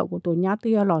plei tê rồi của tụi nhà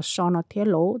tụi lò xo nó thế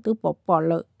lỗ tứ bỏ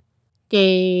lợ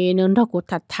chị nương đó của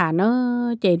thật thà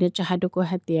nó chị được cho hai đứa của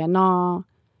hai tiệt nó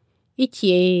ít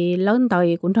chị lớn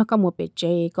đời cũng thôi có một bể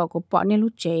chị có của bọn nên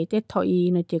lúc chị tết thôi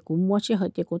nó chị cũng mua xe hơi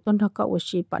chị của tuần thôi có một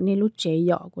chị bọn nên lúc chị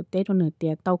dọ của tết trong nửa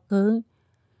tiệt tao cứ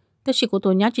tết chị của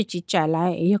tụi nhà chị trả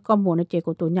lại ý con muốn nó chị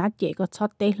của tụi nhà chị có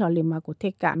sót tết là liền mà của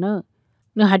thế cả nữa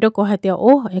nửa hai đứa của hai tiệt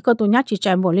ấy có tụi nhà chị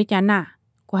trả một lấy cha nà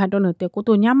của hai đôi nửa tiệt của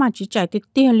tôi nhá mà chỉ chạy tiệt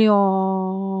tiệt liò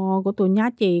của tôi nhá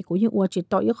chị của những uo chỉ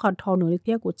tội yếu khó thò nửa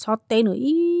tiệt của chót té nửa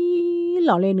ý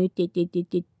lò lên nửa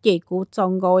chị của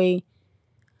chồng rồi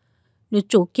nửa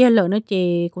chủ kia lỡ nữa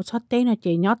chị của chót té nửa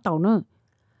chị nhót tàu nữa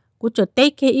của chỗ té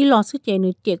kia ý lò sức chị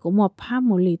nửa chị của một pha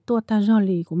một lì tua ta do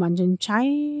lì của mình chân trái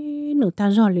nửa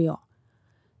ta do liò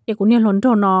chị của nên lớn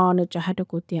rồi nó nửa cho hai đôi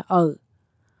của tiệt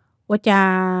và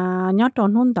cha nhót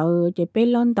tròn hôn tờ chị bé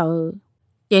lớn tờ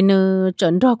chị nữ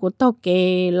trận rồi của tao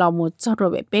kề lò một sao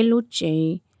rồi bé bé lút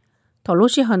chị thầu lúc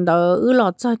chị hận tờ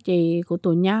lò cho chị của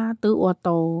tụi nhá tứ ô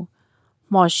tô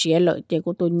mò xỉa lợi chị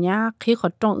của tụi nhá khi họ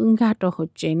trong ga rồi họ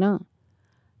chị nữa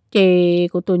chị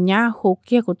của tụi nhá hồ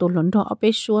kia của tụi lớn rồi ở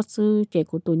bé xua sư chị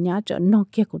của tụi nhá trận nó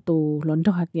kia của tụi lớn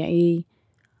rồi hạt vậy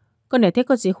con này thấy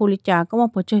có gì hồ lý trà có một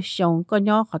bộ chơi xong có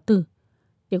nhỏ khó từ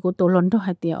chị của tụi lớn rồi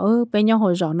hạt vậy bé nhỏ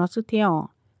hồi rõ nó xuất theo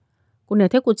cô này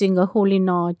thấy cô chính ở hồ linh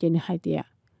nó trên hai tiệt,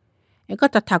 ấy có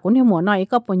thật thà cô này muốn nói ấy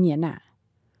có bao nhiêu nè,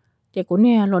 chị cô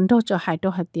này lần đầu cho hai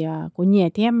đôi hai tiệt, cô nhẹ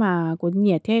thế mà cô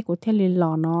nhẹ thế cô thấy linh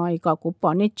lò nó, ấy có cô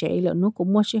bỏ nét chạy lợn nó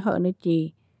cũng mua xí hở nữa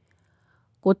chị,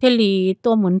 cô thấy li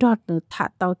tôi muốn rót nữa thả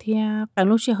tàu thế, cái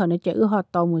lúc xí hở nữa chị họ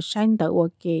tàu một xanh tàu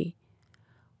ok,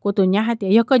 cô tụi nhá hai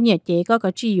tiệt, có nhẹ chị có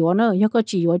cái chỉ yếu nữa, có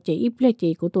chỉ yếu chị ít lên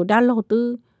chị, cô tụi đã lâu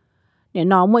tư, để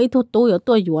nó mới thôi tôi ở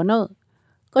tôi yếu nữa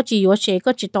có chỉ có xe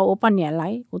có chỉ tàu ở bên nhà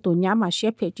lấy của tôi nhá mà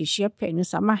xếp hệ chỉ xếp hệ nó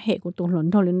sao mà hệ của tôi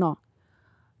lớn thôi lên nó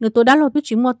nếu tôi đã lo tôi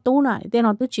chỉ mua tú này tên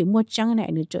nó tôi chỉ mua trắng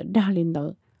này nữa chợ đa lên đó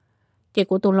chị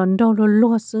của tôi lớn đâu luôn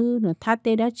lo xứ nữa thắt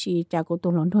tê đã chỉ trả của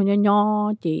tôi lớn thôi nhỏ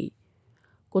nhỏ chị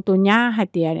của tôi nhá hai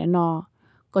tiền này nó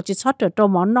có chỉ sót được trâu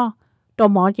món nó trâu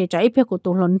món chị trả ít của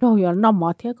tôi lớn đâu giờ nó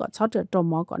mỏ thế có sót được trâu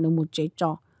món còn được một chế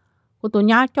cho của tôi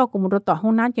nhá cho của một đôi tỏ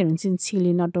không nát chỉ được xin xì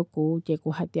lên nó đâu của chị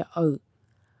của hai tiền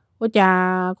ôi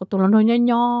cha của tôi lớn nhỏ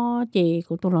nhỏ chị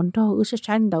của tôi lớn đâu sẽ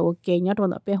sáng đầu ok nhớ rồi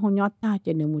bé không nhớ ta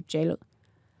chỉ được một chế lượng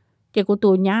chị của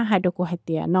tôi nhá hai đứa của hai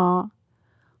tiền nó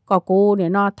có cô để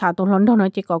nó thả tôi lớn đâu nó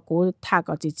chỉ có cô thả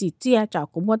có chỉ chia cho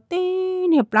cô một tí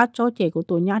nè plát cho chị của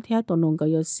tôi nhá theo tôi nông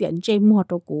cái xiên chơi mua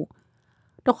cho cô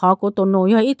đó khó của tôi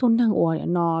nồi ít thôn đang ủa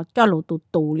nó cho lũ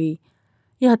tụ đi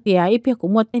giờ tiền ít bé của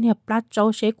một tí nè plát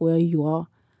cho sẽ của yếu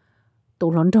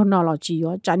tụ lớn đâu nó là chỉ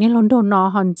yếu chả nên lớn đâu nó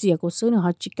hơn gì của xứ nữa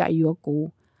họ chỉ cái yếu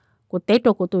của tết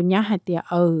đồ của tụi nhá hai tiệt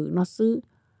nó xứ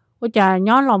ôi chả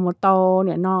nhớ là một tàu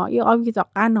này nó yếu ở vì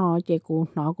dọc cá nó chỉ của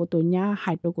nó của tụi nhá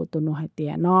hai đồ của tụi nó hai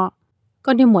tiệt nó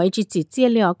con đi mua chỉ chia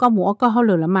liều có mua có hơi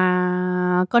lửa là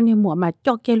mà con đi mua mà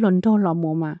cho cái lớn đâu là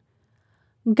mua mà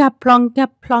gặp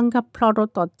plong đồ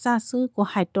tọt ra xứ của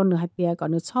hai đồ nữa hai tiệt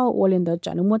còn nữa sau ô lên đó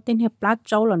chả nó mua tên hiệp lá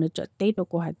châu là nữa chợ tết đồ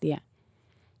của hai tiệt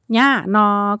nhá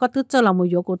nó có thứ chơi là một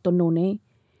yếu của tụi nó này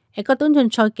ấy có tính chân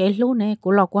chơi cái lú này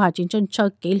của lò của hà chính chân chơi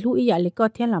cái lú ý vậy có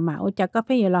thế là mà ôi cha có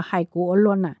phải là hai của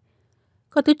luôn à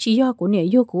có thứ chỉ do của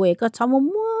này yêu của ấy có cháu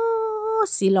mua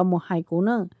xì là một hai của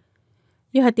nữa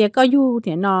yêu hạt tiệt có yêu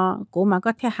thì nó của mà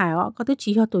có thể hai ó có thứ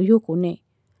chỉ do tụi yêu của này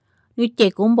nếu chị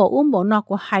cũng bộ nó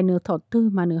của hai nửa thọ tư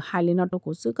mà nửa hai lên nó đâu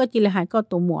của xứ có chỉ là hai có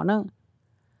tụi mua nữa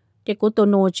chị của tụi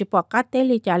nó chỉ bỏ cá tê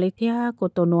li trả lại theo của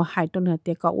tụi nó hai tụi nó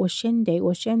tiệt có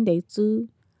ocean đấy chứ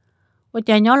ôi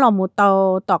cha nhớ là một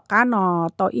tàu tàu cá nó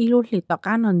tàu y luôn thì tàu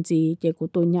cá nó gì chị của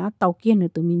tôi nhá tàu kia nữa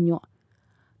tụi mình nhỏ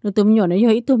nó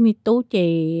hơi ít tụi mình tú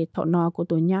chị thọ nó của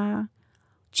tôi nhá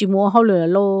chỉ mua hậu lửa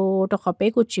lô đó khó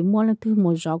bé của chỉ mua là thứ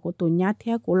một giỏ của tôi nhá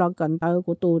theo của lo gần tàu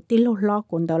của tôi tí lô lo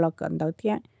của tàu là gần tàu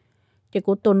theo chị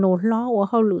của tôi nô lo ở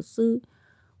hậu lửa sư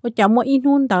ôi cha mua ít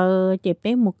hơn tàu chị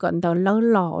bé một gần tàu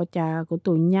lớn lò cha của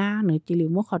tôi nhá nữa chỉ liệu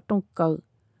mua khó trong cờ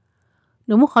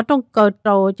nếu mà khó trong cờ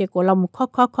trâu chỉ của lòng khó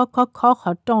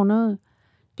khó trong nữa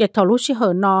chỉ thầu lúc xí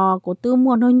hở nọ của tư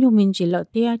mua nó nhiều mình chỉ lợi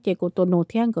thế chỉ của tôi nổ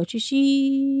theo có chỉ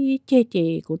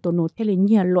chỉ của tôi nổ theo là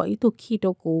nhiều loại tu khi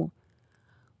đâu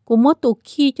của mỗi tu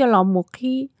khi cho lòng một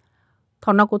khi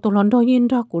thằng nào của tôi lần đầu nhìn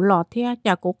ra của lọ thế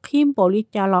chả của khi bỏ đi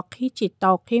chả lọ khi chỉ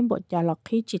tàu khi bỏ chả lọ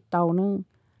khi chỉ tàu nữa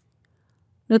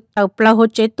nữa tàu plau hồ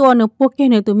chế tua nữa buộc cái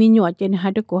nữa tụi mình nhỏ trên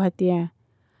hai đứa của hai tia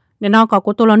nè nó có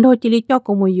của tôi lần đầu chỉ đi cho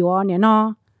của mùi dừa nè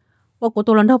nó và của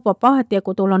tôi lần đầu bỏ bao hạt tiền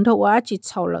của tôi lần đầu á chỉ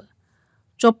sầu lợ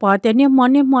cho bỏ tiền niêm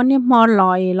món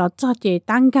lòi lò cho chị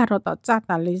tăng cả rồi tao ra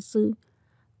ta lấy sư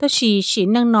tôi chỉ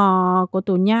nâng nó của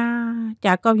tôi nha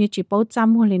chả có như chỉ bao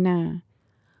trăm thôi nè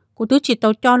của tôi chỉ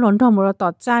tao cho lần đầu mà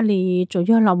tao ra thì chủ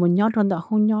yếu là một nhớ lần đầu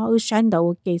không nhớ sáng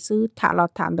đầu kỹ sư thả lò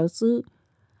thả đầu sư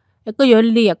cái yếu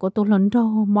liệt của tôi lần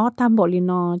đầu mó tam bộ liền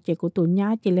nó chỉ của tôi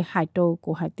nha chỉ là hai đồ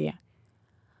của hai tiền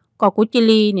có của chị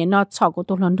li nè nó chọn của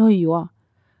tôi lần đầu yếu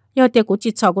giờ tiền của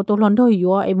chị chọn của tôi lần đầu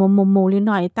yếu em mồ lên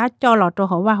nói ta cho lọ cho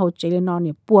họ vào hỗ trợ lên nó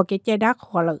nè bùa cái trái đá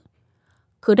khó lợ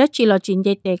cứ đó chỉ là chuyện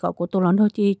dây tệ của tôi lần đầu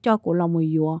chị cho của lòng mùi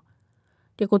yếu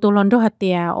thì cô tôi lần đó hạt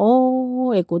tiền ô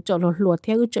ấy cô chọn lột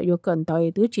theo cái chọn vô cần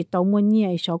tới tứ chỉ tao mua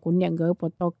nhẹ sau cô nhận gỡ bỏ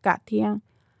tao cả thiên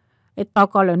ấy tao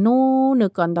coi là nó nửa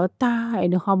cần đó ta ấy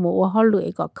được họ mua họ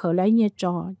lười có khởi lấy nhẹ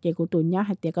cho chị cô tôi nhá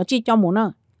hạt tiền có chỉ cho mua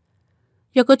nữa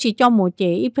giờ có chỉ cho mua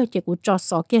chị ít phải chị cô cho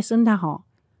sọ kia sinh ra họ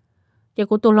chị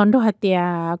cô tôi lần đó hạt tiền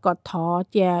có thọ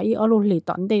chị ít ở luôn lì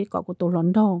tận đây có cô tôi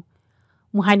lần đó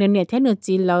một hai nửa thế nửa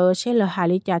chỉ là sẽ là hai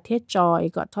lý trả thế cho ấy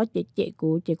có thọ chị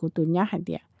cô tôi nhá hạt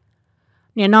tiền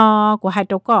nè nó của hai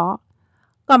trâu có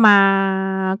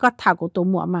mà có thảo của tụ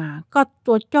muộn mà có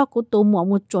ตัวcho của tụ muộn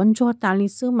một chuẩn cho ta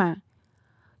lịch sử mà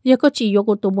giờ có chỉ vô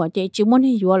của tụ muộn chị chỉ muốn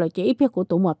hiểu là chị ít biết của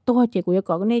tụ muộn tôi chị cũng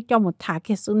có cái này cho một thả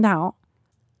cái xứng đạo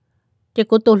chị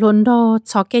của tụ luôn đó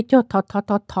cho cái cho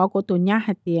thọ của tụ nhá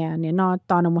hạt tiền nè nó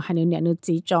to là một hai nửa nửa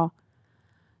chỉ cho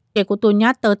chị của tụ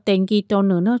nhá tờ tiền ghi cho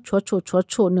nữa nó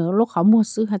chúa nữa lúc họ mua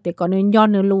sữa hạt tiền còn nên do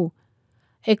nữa luôn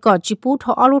ấy có chỉ bút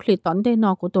họ lúc thì tận đây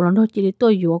nó của tụ luôn đó chỉ để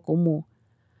tôi vô của mù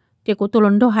chị của tôi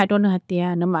lần đầu hai đôi nửa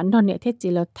tiền nó mặn đôi nè thế chỉ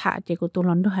là thả chị của tôi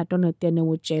lần đầu hai đôi nửa tiền nữa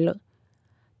một chế lợ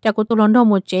chị của tôi lần đầu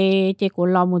một chế chị của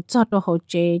lo một chót đôi hậu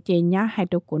chế chị nhá hai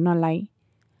đôi của nó lấy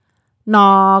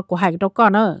nó của hai đôi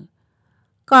con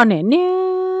nè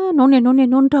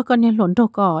nó thôi con nè lần đầu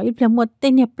con ít là một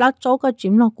tên nè plát chỗ có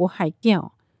chìm nó của hai kẹo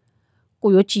của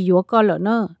yo chỉ yo con lợ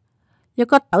nữa giờ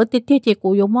có tự tiết chị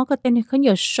của yo mót cái tên này không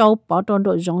nhiều sâu bỏ trong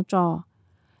đội giống trò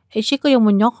ấy chỉ có dùng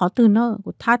một nhóc họ từ nó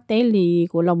của thắt tế lì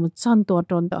của lòng một son tua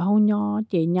tròn tự hông nhó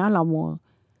chị nhá là một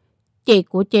chị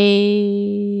của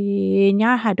chị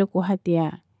nhá hai đứa của hai tia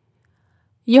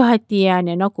yêu hai tia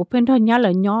này nó cũng bên thôi nhá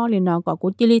là nhó liền nó có của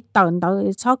chị li tận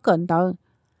tới sáu cận tới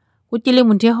của chị li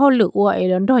mình thấy hô lựu vậy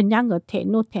đến thôi nhá ngờ thể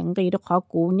nô thẹn gì đó khó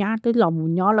của nhá tới lòng một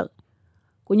nhó lợ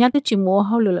của nhá tới chỉ mua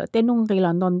hô lựu lợ tên nông gì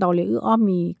là đòn đầu lựu ôm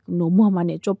mì nổ mua mà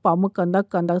để cho bỏ một cận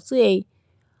tới xứ ấy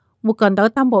một cận tới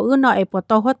tam bộ ư nội bộ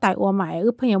to hóa tại ua mãi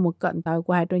ư phải một cận tới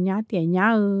của hai đôi nhá tiền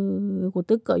nhá của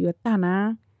tức cỡ yuột ta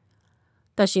na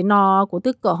ta chỉ nó của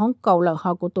tức cỡ không cầu là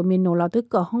họ của tụi mình nô là tức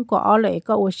cỡ không có ở lại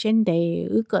có ua sen để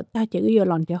ư cỡ ta chỉ ư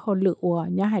lần thì họ lựa ua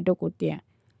nhá hai đôi của tiền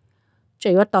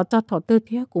chỉ có tao cho thọ tư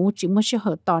thế cũng chỉ mới sẽ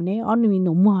hợp tao này ở mình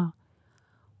nô mua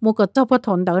một cái tao bắt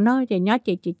thằng đó nó chỉ nhá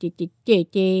chỉ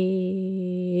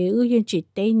ư yên chỉ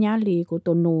té nhá lì của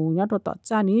tụi nô nhá đồ tao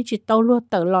ra nếu chỉ tao luôn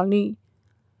tự lo đi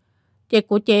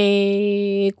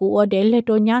chị của ở để lên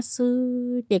đôi nhá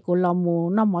sư chị của lòng mù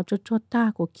nó mỏ cho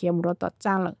ta của kia một tọt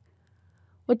ra rồi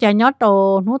của chị nhớ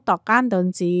đồ nó tọt can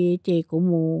đơn gì chị của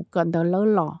mù cần đồ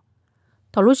lớn lò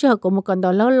thầu lúc xưa của một cần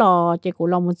đồ lớn lò chị của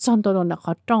lòng một son đồ là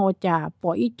khó trong ở chả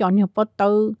bỏ ít cho nhiều bắt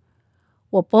tư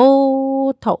của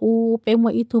bố thầu bé một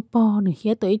ít thu bò này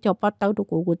hết tới cho bắt tư đồ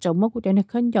của chồng mất của chị này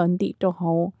khấn dần đi cho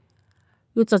họ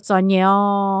dù thật nhiều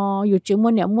dù chỉ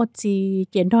muốn niệm một gì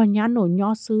chuyện đó nhá nổi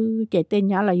nhỏ sư chuyện tên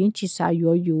nhá là những chỉ xài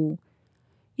dù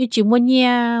dù chỉ muốn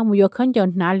nha một giờ khấn giờ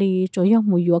nã lì rồi nhau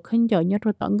một giờ khấn giờ nhá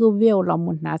rồi tận gương view là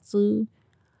một nã sư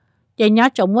chuyện nhá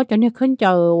chồng muốn cho nên khấn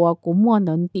giờ và cũng muốn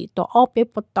nhận tị tổ ốp bếp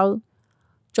bắt tơ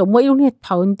chồng muốn yêu nên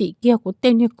thằng tị kia của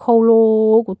tên như khâu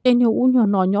lô của tên như uống nhỏ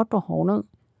nọ nhỏ cho họ nữa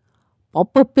bỏ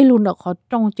bớt bê luôn được họ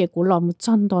trong chuyện của lòng một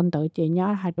chân toàn tới chuyện nhá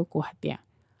hai đứa của hai tiền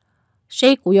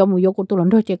sẽ của yo một yo của tôi lần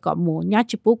thôi chỉ có một nhát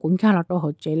chỉ bố cũng khá là đôi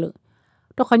hậu chế lượng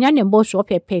tôi khó nhát niệm bố số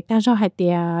phê ta cho hai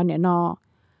tia nè nó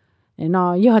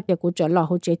yo hai tia của trở lò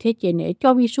hậu chế thế chế nè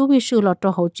cho vi sư là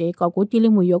đôi hậu chế có của chỉ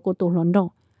lên một yo của tôi lần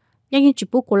đâu nhát chỉ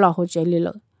bố của lò hậu chế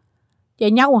lượng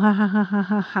chế nhát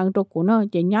ha hàng đôi của nó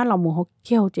chế nhát là một hậu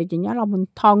keo chế nhát là một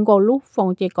thòng gò lúc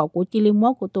phòng chế có của chỉ lên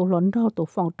mốt của tôi lần đâu tôi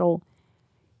phòng trâu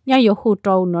nhát yo hù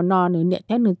trâu nó nửa nè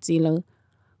thế nửa gì lượng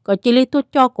có chỉ lấy tôi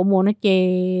cho của một nó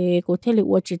chè của thế là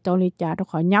uo chỉ tao lấy trả đó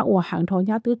khỏi nhá uo hàng thôi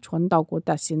nhá tứ chuẩn tàu của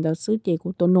ta xin đầu sứ chè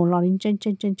của tôi nô lo lên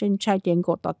chân trai chèn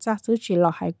của tọt ra sứ chỉ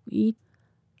lo hai quý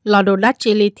lo đồ đắt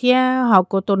chỉ lấy thia họ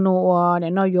của tôi nô để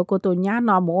nói vô của tôi nhá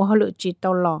nó mua họ lựa chỉ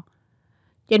tao lo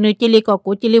chè nơi chỉ lấy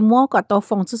của chỉ lấy mua cả tao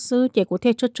phòng sứ chè của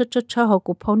thế chớ họ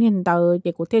của phao niên tàu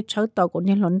chè của thế chớ tàu của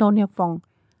niên lớn đâu niên phòng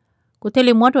của thế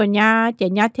li mót rồi nha chỉ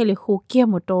nhá thế li khu kia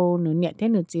một đồ nửa nhẹ thế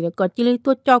nửa gì là có chỉ li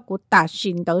tôi cho của tả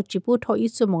xin đó chỉ bút thôi ít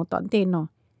số một tận tên nó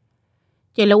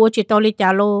chỉ là ô chỉ tao li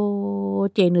trả lô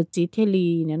chỉ nửa gì thế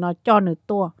li này nó cho nửa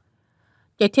tua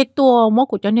chỉ thế tua mót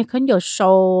của cho nên khấn giờ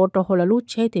sầu rồi hồi là lúc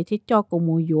chế thì thế cho của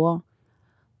mùa dừa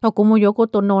thôi của mùa dừa của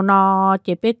tôi nó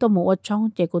chỉ biết tôi mua ở trong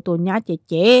chỉ của tôi nhá chỉ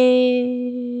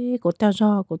chế của tao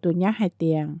do của tôi nhá hai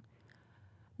tiền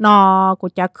nó của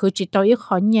cha khử chỉ tao ít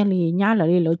khó nhẹ lì nhá là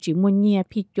đi lỡ chỉ muốn nhẹ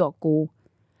phi chỗ cụ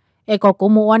ai có cụ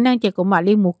mua anh chỉ có mà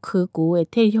đi mua khử cụ ai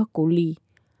thế cho cụ lì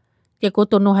chỉ có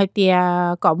tụi nó hay tia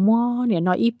có mua nè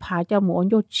nó ít phá cho mua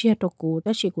vô chia cho cụ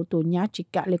tất chỉ của tụi nhá chỉ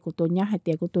cả lại của tụi nhá hay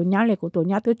tia của tụi nhá lại của tụi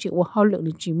nhá tôi chỉ qua hao lượng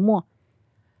để chỉ mua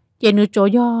chị nữ chỗ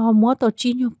do múa tàu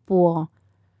chi nhau bùa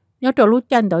nhớ chỗ lúc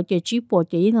chân đó chị chỉ bùa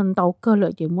chị nên tàu cơ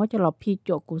lợi chị múa cho lọ phi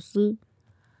chỗ của sư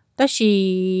ta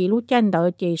chỉ lúc chân đó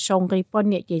chị xong cái bọn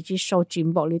nhẹ chị chỉ sau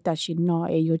chìm bỏ đi ta chỉ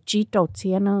nói ấy chỉ đầu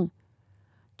tiên nữa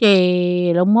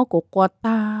chị lúc múa của qua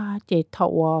ta chị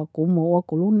thầu của múa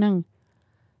của lúc năng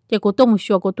chị của tôi một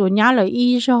số của tôi nhá lời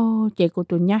y rồi chị của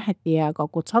tôi nhá hạt tiền có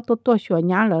của sáu tôi số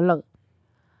nhá lời lợi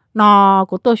nó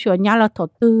của tôi số nhá là thổ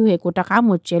tư hệ của ta cá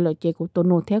một chế lợi chị của tôi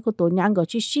nô thế của tôi nhá gọi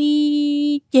chi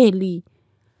xí chế li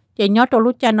chị nhớ trong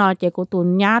lúc cha nó chị của tôi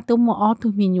nhá tôi mua ó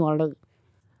tôi mi nhỏ lợi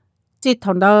chị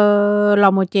thằng đó là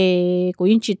một chị của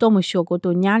những chị tôi một số của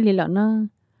tôi nhá li lợi nó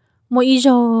mỗi ý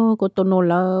rồi của tôi nô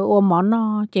là ôm món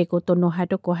nó chị của tôi nô hai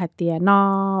đứa của hạt tiền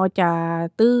nó chả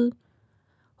tư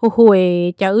hù hù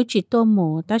chả ứ chỉ tôi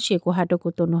mù ta chỉ của hai đứa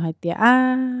của tôi nô hai tiền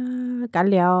cả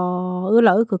liệu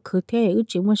là cực khứ thế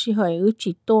chỉ muốn xí hơi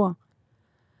chỉ tôi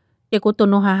chị của tôi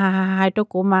nô hai đứa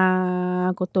của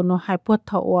mà của tôi nô hai bữa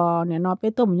thầu nè nó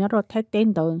biết tôi mình nhớ rồi thấy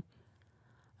tên rồi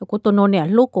của tôi nô nè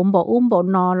lúc cũng bỏ bộ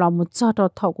nó là một số đồ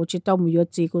thầu của chị tôi mình nhớ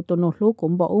gì của tôi nô lúc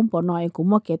cũng bỏ bộ nó cũng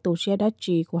mua cái tổ xe đã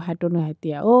chỉ của hai đứa này hai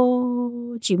tiền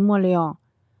chỉ mua liền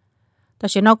ta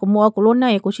sẽ nó cũng mua của lúc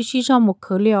này cũng chỉ cho một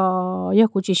khứ liền giờ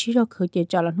cũng chỉ cho khứ chị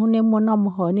trả là nó nên mua nó một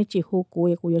hồi nên chỉ hú của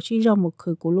cũng chỉ cho một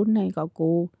khứ của lúc này cậu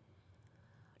cô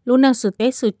lúc nào sự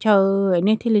tết sự chờ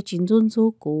nên thì là chín run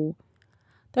run của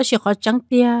ta sẽ khó trắng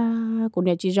tia của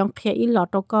nhà chỉ trong kia ít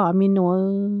lọt đâu có mình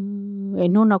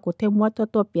nó nó cũng thêm mua cho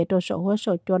tôi biết rồi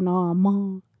sợ cho nó mà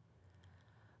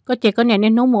có chị có nhà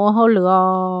nên nó mua hồ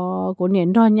lửa của nhà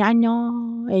đó nhá nhó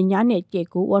nhá nhà chị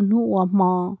của uốn hú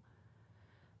mà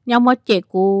nhau mà chị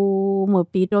của một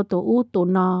bí đồ tụ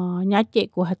nó nhá chị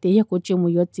của hạt tía của trường một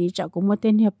gì chả cũng một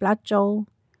tên hiệp lá châu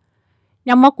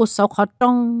nhau mà của sáu khó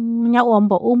trong nhau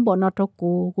bộ nó đâu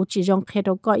của chỉ trong kia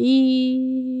đâu có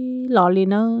ý lò li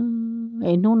nữa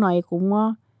nó nói cũng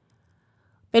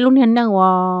bây lúc hiện đang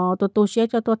tôi sẽ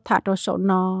cho tôi thả cho sổ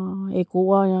nó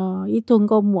của ít tuần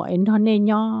có mỗi nó nên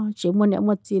nhá chỉ muốn nếu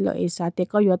một gì lợi sao thì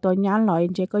có giờ tôi nhá lại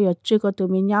chỉ có giờ chưa có tụi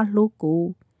mình nhá lúc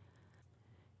cũ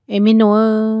mình nói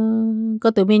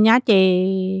có tụi mình nhá chị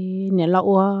nè lo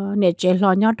nè chị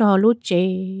lo nhá đó lúc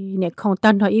chị nè không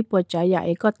tan thôi ít bữa chạy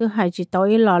vậy có thứ hai chị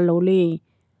tối lo lù li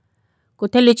cụ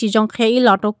thể là chỉ trong khi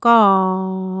lọ đâu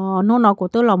có nó của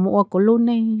tôi là mua của luôn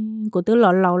này của tôi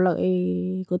là lầu lợi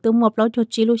của tôi mua lâu cho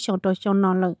chi lúc cho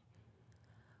nó lợi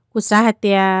của xã hạt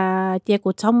tiền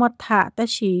của cháu mất thả ta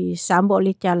chỉ sản bộ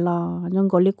li chả lò nhưng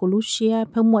gọi li của Lucia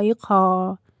phải mua ít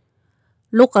kho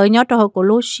lúc ở nhớ cho của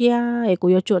Lucia ấy của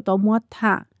yo chuột tao mất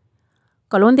thả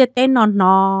có luôn để tên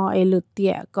nó ấy lượt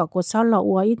tiệt có của sao là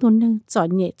uống tuầnนึง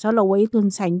chọn nhẹ sao là uống tuần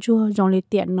sành chua trong li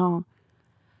tiện nó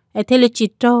thế là chỉ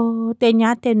cho tên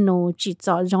nhá tên nổ chỉ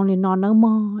chọn trong li nó nữa mà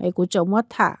ấy của chỗ mất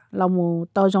thả là một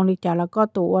tao trong li chả là có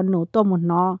tổ nổ to một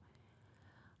nó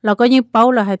là có như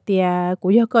bao là hạt tiền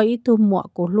của yo có ít thu mua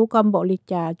của lúc con bộ li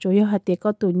chả cho yo hạt tiền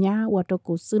có tụ nhá và cho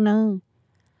của sư nữa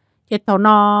chỉ tao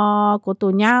nó của tụ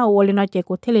nhá và li nó chỉ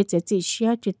của thế là chỉ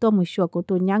xia chỉ to một số của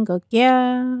tụ nhá cái kia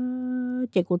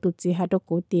chỉ của tụ chỉ hạt cho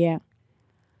của tiền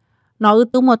nó ư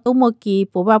tú một kỳ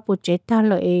bố ba bố chết ta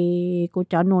lợi của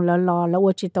cháu nó là lò là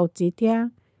ở chỉ tàu chỉ thế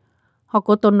họ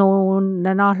của tụ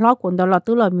nó lo của tao là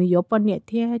tú là mình yếu bao nhiêu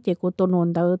thế chỉ của tụ nó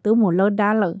tao tú một lơ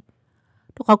đá lợi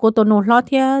họ của tụ nó lo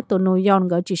thế tụ nó dọn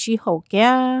cái chỉ xí hậu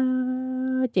kia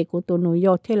chỉ của tụ nó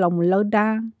dọn thế là một lơ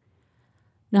đá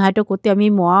nữa hai đứa của tiệm mi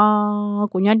mua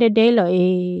của nhau đây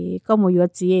lợi có một yếu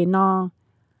gì nó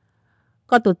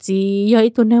có tụi chị giờ ít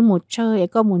tụi nó một chơi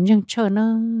có một nhân chơi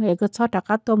nữa có cho tất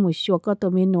cả tôi một số có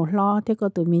tụi mình nổ lo thế có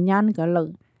tụi mình nhăn cái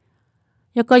lợi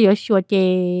giờ có yếu số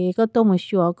chị có tôi một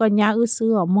số có nhá ư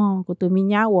sư ở mò của tụi mình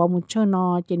nhá ở một chơi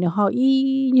nó chỉ nó họ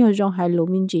ý nhiều trong hai lũ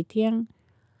mình chỉ thiên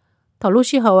thầu lúc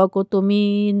xí hậu của tụi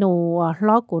mình nổ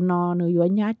lo của nó nửa yếu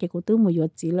nhá chị của tụi một yếu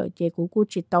gì lợi chị của cô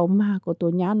chỉ tàu mà của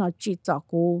tụi nhá nó chỉ cho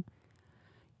cô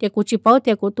chị của chỉ bảo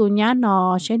chị của tụi nhá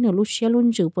nó sẽ nửa lúc xí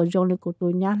luôn giữ vào trong của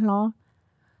tụi nhá lo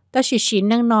ta chỉ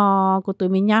năng nó của tụi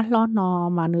mình nhá lo nó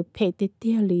mà nửa phê tê tê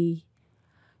li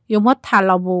dùng mất thà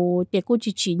là bù chị cô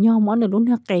chỉ nhau món nửa lúc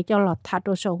nữa cái cho là thà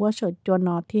đồ sầu hóa sầu cho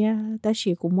nó thế ta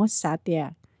chỉ cũng mất xả tiền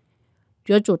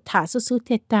chúa chủ thà sức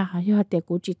thế ta do tiền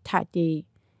cô chỉ thà chị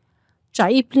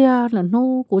trái ít lia là nó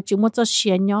cô chỉ mất cho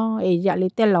xe nhau ấy giờ lấy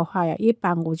tên là hai ít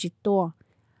bằng của chị to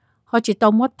họ chỉ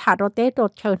tao mất thà đồ tết đồ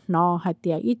chơi nó hai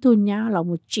tiền ít tu nhá là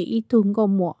một chỉ ít tu có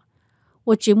một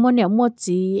我只么了么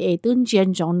子诶，等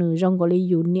见着呢，让我哩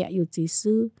有捏有知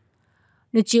识。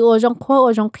你只我让快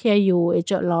我让开有诶，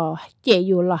这了也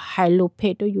有了，海路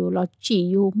配都有了，只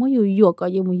有没有药个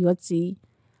有没有子？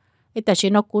诶，但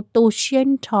是那个都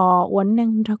先查，我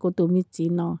能他个都没子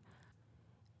呢。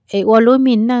ấy qua lối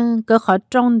mình nè cứ khó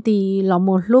trong thì là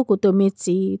một lúc của tụi mình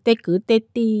chỉ tê cứ tê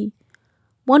ti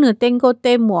mỗi nửa tên cô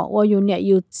tê mùa quaอยู่เนี่ยอ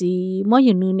ยู่จีmỗiอ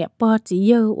ยู่nửaเนี่ยพอจีเ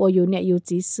ยอะว่าอยู่เนี่ยอยู่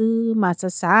จีซื้อมาซะ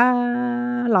ซะ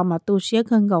เรามาตูเชีย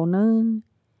กันเก่าเนอะ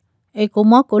ไอ้กู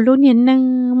มอกูรู้เนี่ยนึง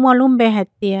มัวลุ่มไปหา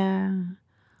เตีย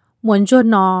muốn cho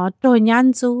nó trôi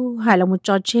nhăn chú hay là một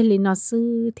trò chơi li nó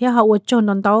sư theo họ cho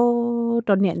nó đâu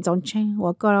trò niệm giống chen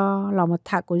và có là một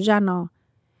thạc của ra nó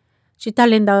chỉ ta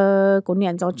lên đó của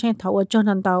niệm giống chen thầu cho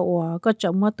nó đâu và có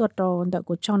chỗ mấtตัวtrò đó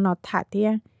của cho nó thả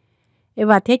thế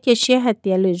và thế chia sẻ hay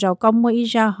tiền lười giàu có mỗi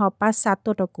ra họ bắt sát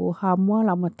ตัวcủa họ mua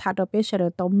là một thạc đó biết sẽ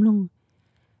được tống luôn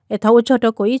để thầu cho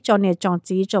đó của ít cho này chọn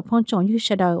gì cho phong chọn như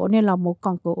sẽ đời nên là một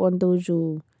con của ôn đồ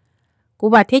dù cú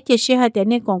bà thế chia sẻ hai tiếng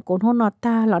nên còn cuốn hôn nó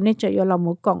ta là nên chơi là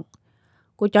một cọng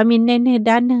cú cho mình nên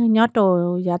đan nhớ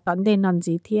đồ giả tận đây nón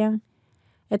gì thiêng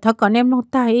để thôi còn em nông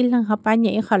ta ý lần học ba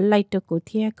nhảy khỏi lấy được của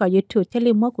thiêng còn YouTube thế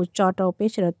liên mất của cho đồ bé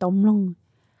sẽ được tông luôn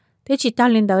thế chỉ ta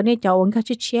lên đó nên cho uống các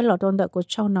chiếc chia lọ đồn đợi của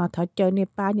cho nó thôi chơi nên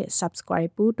ba nhảy subscribe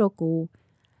bút đồ cú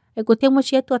để cú thêm một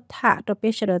chiếc tuột thả đồ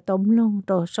bé sẽ được tông luôn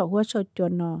đồ sổ hoa sổ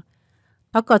chuột nó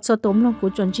họ có số tôm lông của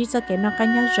chuẩn chỉ ra cái nó cái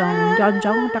nhá giòn giòn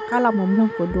giòn đặc cá là mồm lông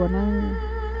của đùa nó,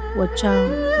 我知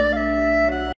道。